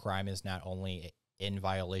 your crime is not only in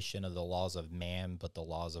violation of the laws of man, but the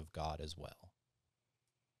laws of God as well.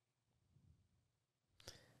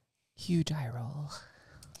 Huge eye roll.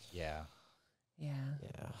 Yeah. Yeah.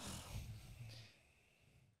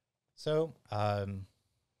 So,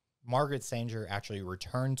 Margaret Sanger actually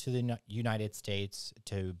returned to the United States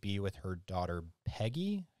to be with her daughter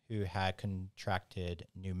Peggy, who had contracted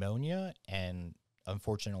pneumonia and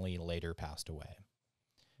unfortunately later passed away.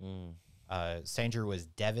 Sanger was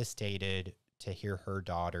devastated to hear her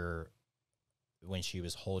daughter, when she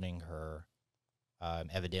was holding her,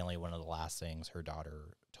 evidently one of the last things her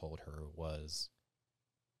daughter told her was,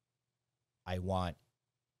 I want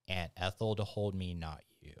Aunt Ethel to hold me, not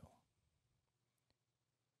you.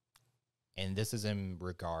 And this is in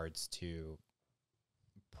regards to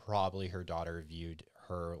probably her daughter viewed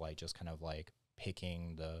her like just kind of like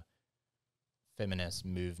picking the feminist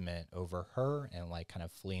movement over her and like kind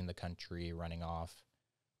of fleeing the country, running off,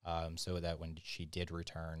 so that when she did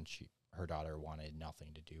return, her daughter wanted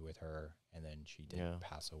nothing to do with her, and then she did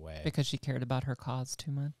pass away. Because she cared about her cause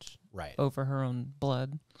too much. Right. Over her own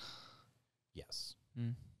blood. Yes.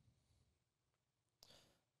 It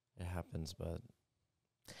happens, but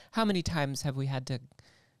How many times have we had to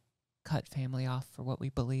cut family off for what we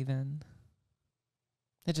believe in?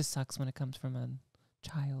 It just sucks when it comes from a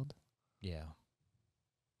child. Yeah.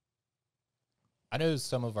 I know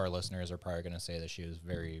some of our listeners are probably going to say that she was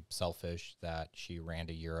very selfish, that she ran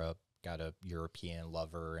to Europe, got a European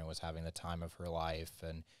lover, and was having the time of her life.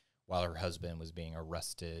 And while her husband was being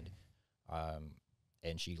arrested,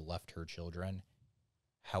 and she left her children.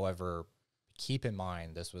 However, keep in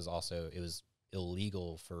mind, it was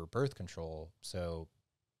illegal for birth control. So,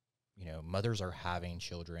 mothers are having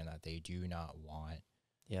children that they do not want.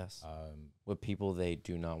 yes, with people they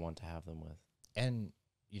do not want to have them with. And,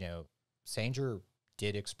 Sanger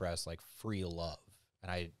did express like free love.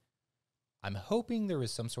 And I'm hoping there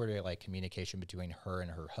was some sort of like communication between her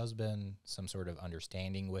and her husband, some sort of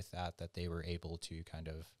understanding with that they were able to kind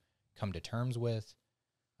of come to terms with.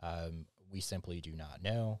 We simply do not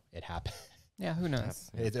know. It happened. Yeah, who knows?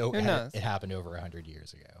 Who knows? It happened over 100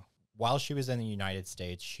 years ago. While she was in the United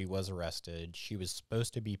States, she was arrested. She was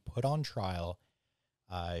supposed to be put on trial.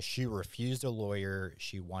 She refused a lawyer.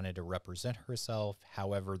 She wanted to represent herself.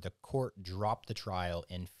 However, the court dropped the trial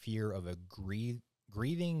in fear of a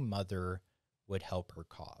grieving mother would help her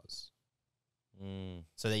cause.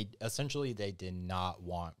 So they did not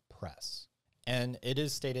want press. And it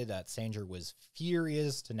is stated that Sanger was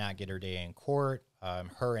furious to not get her day in court.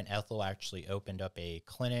 Her and Ethel actually opened up a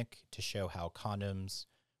clinic to show how condoms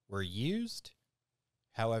were used.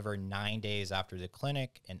 However, 9 days after the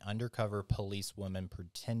clinic, an undercover policewoman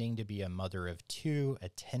pretending to be a mother of 2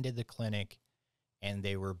 attended the clinic and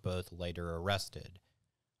they were both later arrested.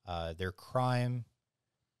 Their crime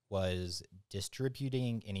was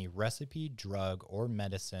distributing any recipe, drug, or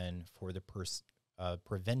medicine for the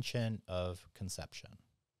prevention of conception.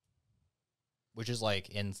 Which is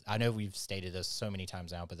like, I know we've stated this so many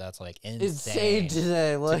times now, but that's like insane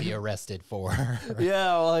today. to be arrested for.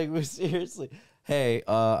 Yeah, like seriously. Hey,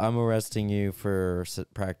 I'm arresting you for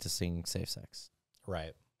practicing safe sex.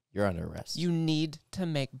 Right. You're under arrest. You need to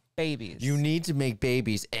make babies. You need to make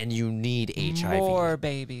babies, and you need HIV. More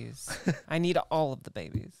babies. I need all of the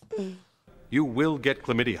babies. You will get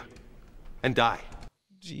chlamydia and die.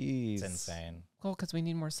 Jeez. It's insane. Well, because we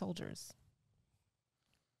need more soldiers.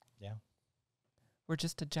 Yeah. We're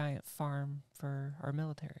just a giant farm for our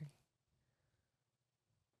military.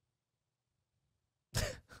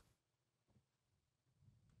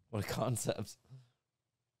 What a concept.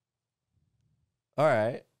 All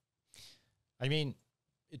right. I mean,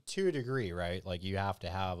 to a degree, right? Like, you have to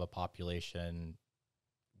have a population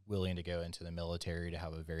willing to go into the military to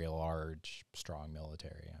have a very large, strong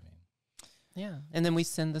military. I mean, Yeah. And then we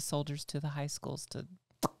send the soldiers to the high schools to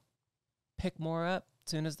pick more up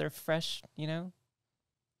as soon as they're fresh, you know?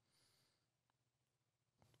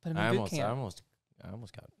 Put them in boot camp. I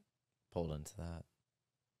almost got pulled into that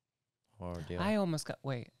ordeal. I almost got,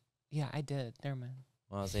 yeah, I did. Never mind.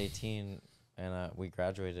 When I was 18 and we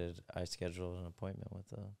graduated, I scheduled an appointment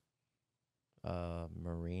with a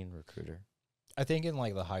Marine recruiter. I think in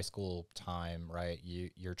like the high school time, right?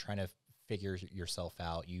 You're trying to figure yourself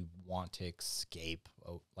out. You want to escape,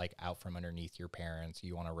 like, out from underneath your parents.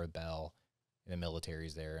 You want to rebel. The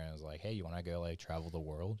military's there, and it's like, hey, you want to go like travel the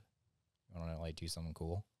world? You want to like do something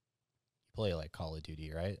cool? You play like Call of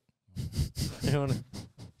Duty, right? You want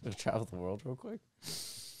to travel the world real quick?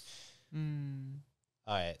 All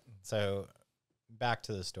right. So back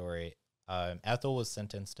to the story. Ethel was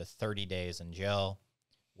sentenced to 30 days in jail,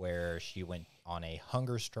 where she went on a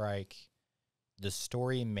hunger strike. The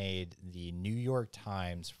story made the New York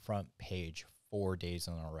Times front page 4 days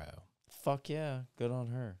in a row. Fuck yeah. Good on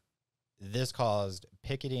her. This caused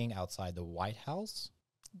picketing outside the White House.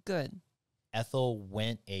 Good. Ethel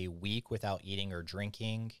went a week without eating or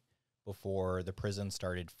drinking before the prison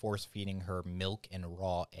started force feeding her milk and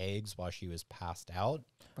raw eggs while she was passed out.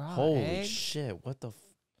 Raw Holy egg? shit. What the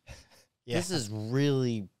Yeah. This is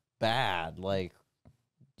really bad. Like,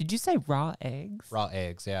 Did you say raw eggs? Raw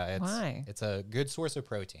eggs, yeah. Why? It's a good source of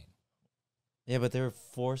protein. yeah, but they were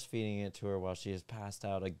force feeding it to her while she is passed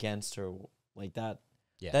out against her. Like that.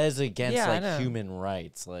 Yeah. That is against Yeah, I know. like human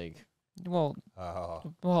rights. Like, Well,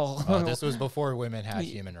 Oh, this was before women had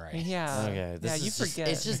human rights. yeah. okay, this yeah, is you just, forget.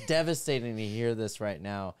 it's just devastating to hear this right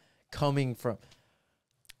now, coming from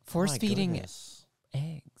force My feeding goodness.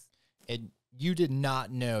 eggs. You did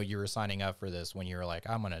not know you were signing up for this when you were like,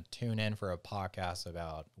 I'm going to tune in for a podcast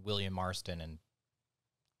about William Marston and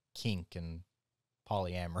kink and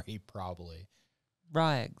polyamory, probably.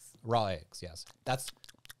 Raw eggs. Raw eggs, yes. That's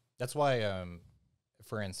why,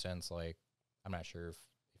 for instance, like, I'm not sure if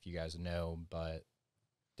you guys know, but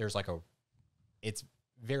there's like it's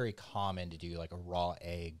very common to do like a raw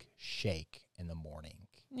egg shake in the morning.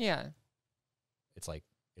 Yeah. It's like,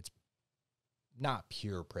 it's not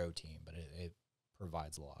pure protein, but it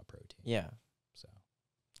provides a lot of protein. Yeah. So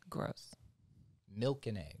Gross. milk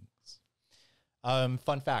and eggs.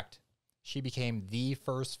 Fun fact, she became the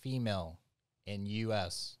first female in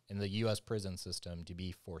the U.S. prison system to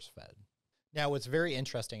be force-fed. Now, what's very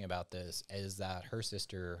interesting about this is that her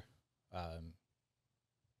sister,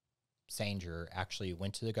 Sanger, actually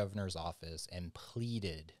went to the governor's office and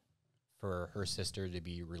pleaded for her sister to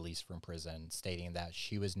be released from prison, stating that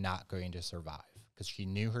she was not going to survive because she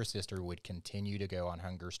knew her sister would continue to go on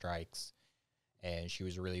hunger strikes, and she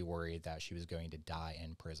was really worried that she was going to die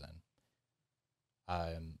in prison.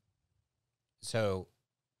 So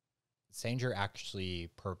Sanger actually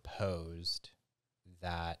proposed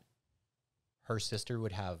that her sister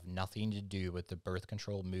would have nothing to do with the birth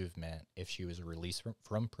control movement if she was released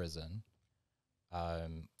from prison,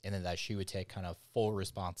 and then that she would take kind of full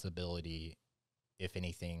responsibility if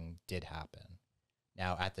anything did happen.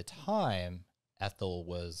 Now, at the time, Ethel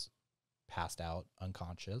was passed out,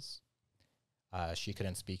 unconscious. She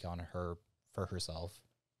couldn't speak for herself.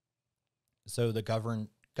 So the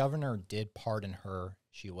governor did pardon her.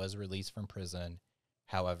 She was released from prison.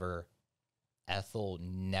 However, Ethel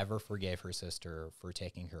never forgave her sister for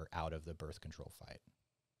taking her out of the birth control fight.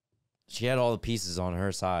 She had all the pieces on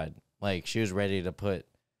her side. Like, she was ready to put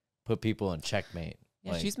people in checkmate.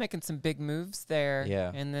 Yeah, Like, she's making some big moves there.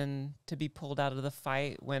 Yeah. And then to be pulled out of the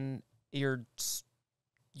fight when you're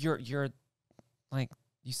like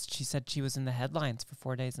She said she was in the headlines for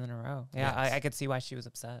 4 days in a row. Yeah, Yes. I could see why she was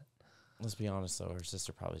upset. Let's be honest, though. Her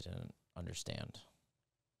sister probably didn't understand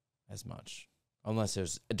as much. Unless it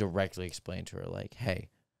was directly explained to her, like, hey,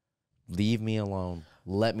 leave me alone.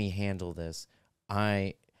 Let me handle this.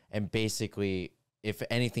 And basically, if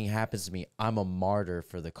anything happens to me, I'm a martyr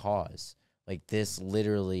for the cause. Like, this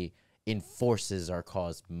literally enforces our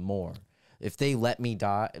cause more. If they let me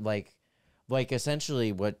die, like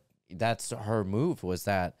essentially that's her move, was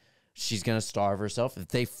that she's going to starve herself. If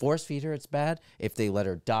they force feed her, it's bad. If they let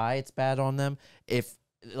her die, it's bad on them. If,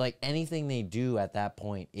 like, anything they do at that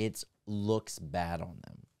point, it looks bad on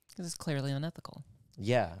them. Because it's clearly unethical.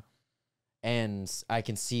 Yeah. And I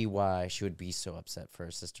can see why she would be so upset for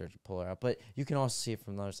her sister to pull her out. But you can also see it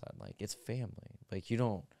from the other side. Like, it's family. Like, you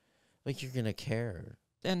don't, like, you're going to care.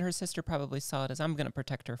 And her sister probably saw it as, I'm going to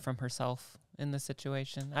protect her from herself in this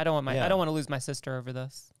situation. I don't want Yeah. I don't want to lose my sister over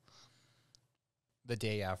this. The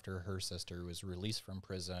day after her sister was released from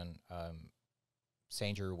prison,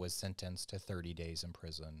 Sanger was sentenced to 30 days in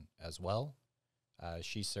prison as well.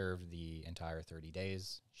 She served the entire 30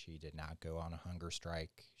 days. She did not go on a hunger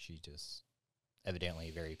strike. She just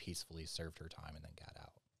evidently very peacefully served her time and then got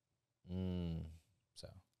out. So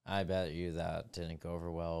I bet you that didn't go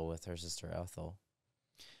over well with her sister Ethel.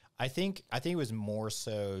 I think it was more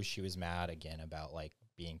so she was mad again about like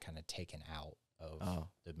being kind of taken out of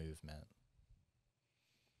the movement.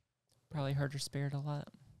 Probably hurt her spirit a lot.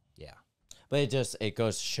 Yeah. But it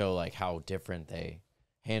goes to show like how different they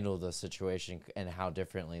handle the situation and how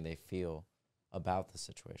differently they feel about the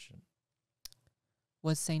situation.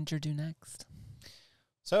 What does Sanger do next?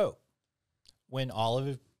 So when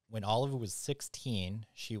Olive was 16,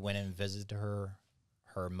 she went and visited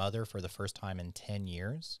her mother for the first time in 10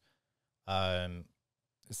 years.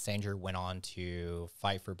 Sanger went on to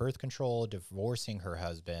fight for birth control, divorcing her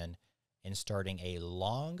husband, and starting a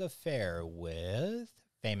long affair with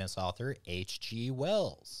famous author H.G.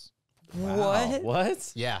 Wells. What?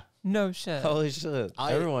 What? Yeah. No shit. Holy shit.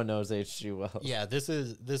 Everyone knows H.G. Wells. Yeah,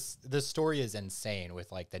 this story is insane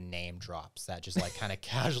with like the name drops that just like kind of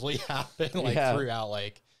casually happen like throughout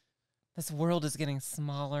like This world is getting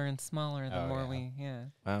smaller and smaller the more we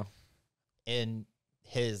Wow. In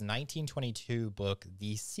his 1922 book,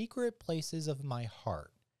 The Secret Places of My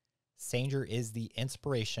Heart, Sanger is the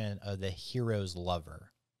inspiration of the hero's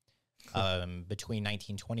lover. Between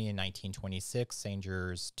 1920 and 1926,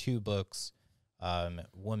 Sanger's two books,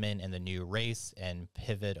 Woman and the New Race and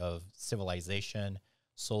Pivot of Civilization,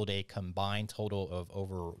 sold a combined total of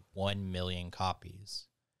over 1 million copies.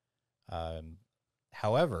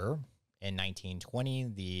 However, in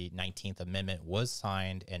 1920, the 19th Amendment was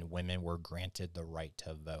signed and women were granted the right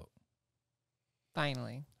to vote.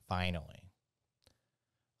 Finally.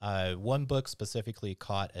 One book specifically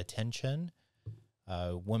caught attention.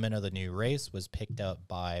 Women of the New Race was picked up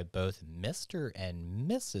by both Mr. and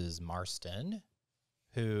Mrs. Marston,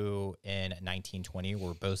 who in 1920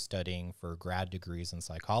 were both studying for grad degrees in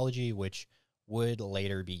psychology, which would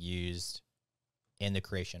later be used in the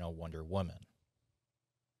creation of Wonder Woman.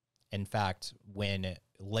 In fact, when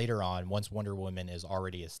later on, once Wonder Woman is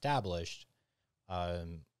already established,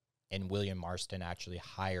 and William Marston actually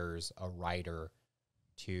hires a writer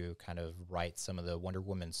to kind of write some of the Wonder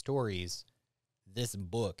Woman stories, this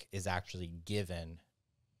book is actually given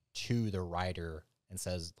to the writer and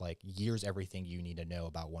says, like, here's everything you need to know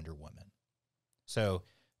about Wonder Woman. So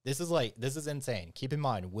this is insane. Keep in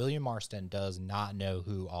mind, William Marston does not know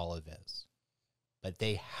who Olive is, but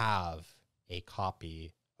they have a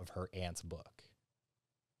copy of her aunt's book.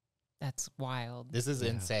 That's wild. This is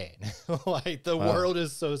insane. Like, the world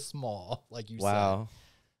is so small, like you said.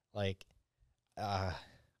 Like, I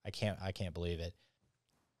can't believe it.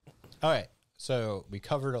 All right, so we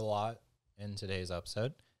covered a lot in today's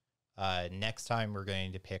episode. Next time we're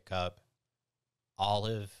going to pick up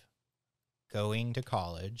Olive going to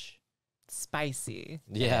college. Spicy.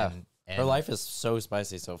 Yeah. And her life is so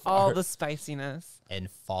spicy so far. All the spiciness. and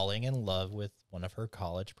falling in love with one of her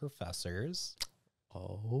college professors.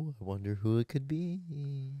 Oh, I wonder who it could be.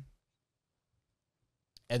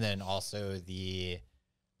 And then also the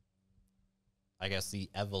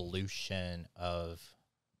evolution of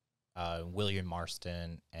William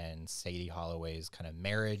Marston and Sadie Holloway's kind of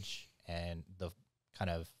marriage and the kind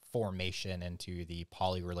of formation into the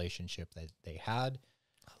poly relationship that they had.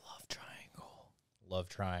 A love triangle. Love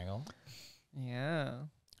triangle. Yeah.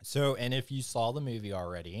 So, and if you saw the movie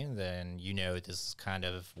already, then you know this is kind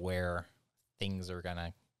of where things are going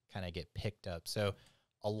to kind of get picked up. So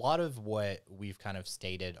a lot of what we've kind of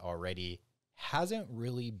stated already hasn't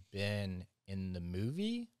really been in the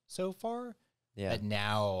movie so far. Yeah. But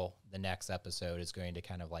now the next episode is going to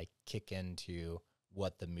kind of like kick into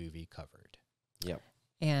what the movie covered. Yep.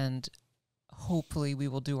 And hopefully we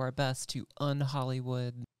will do our best to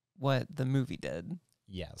un-Hollywood what the movie did.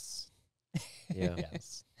 Yes. Yeah.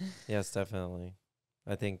 Yes. Yes, definitely.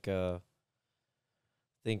 I think we'll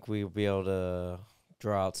be able to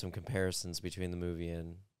draw out some comparisons between the movie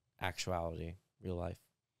and actuality, real life.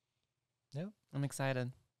 Yeah. I'm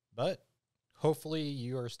excited. But hopefully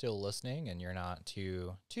you are still listening and you're not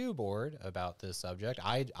too bored about this subject.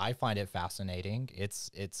 I find it fascinating. It's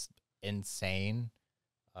insane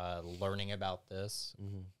learning about this.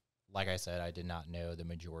 Mm-hmm. Like I said, I did not know the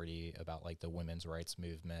majority about like the women's rights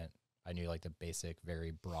movement. I knew like the basic,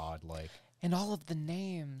 very broad, like, And all of the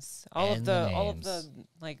names. all of the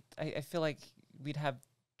like, I feel like we'd have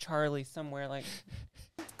Charlie somewhere, like,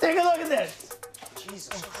 Take a look at this.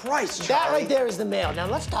 Jesus Christ, that right there is the mail. Now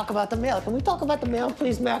let's talk about the mail. Can we talk about the mail,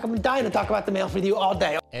 please, Mac? I'm dying to talk about the mail with you all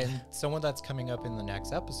day. and someone that's coming up in the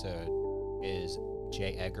next episode is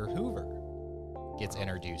J. Edgar Hoover gets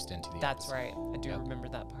introduced into the that's episode. right. I do Yep. remember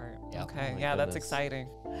that part. Yep. Okay, Oh my yeah, that's goodness. exciting.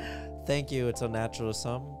 Thank you. It's Unnatural to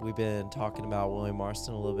Some. We've been talking about William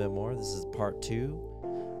Marston a little bit more. This is part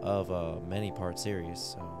 2 of a many-part series,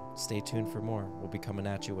 so stay tuned for more. We'll be coming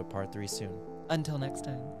at you with part 3 soon. Until next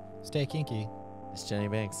time. Stay kinky. It's Jenny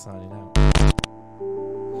Bangz signing out.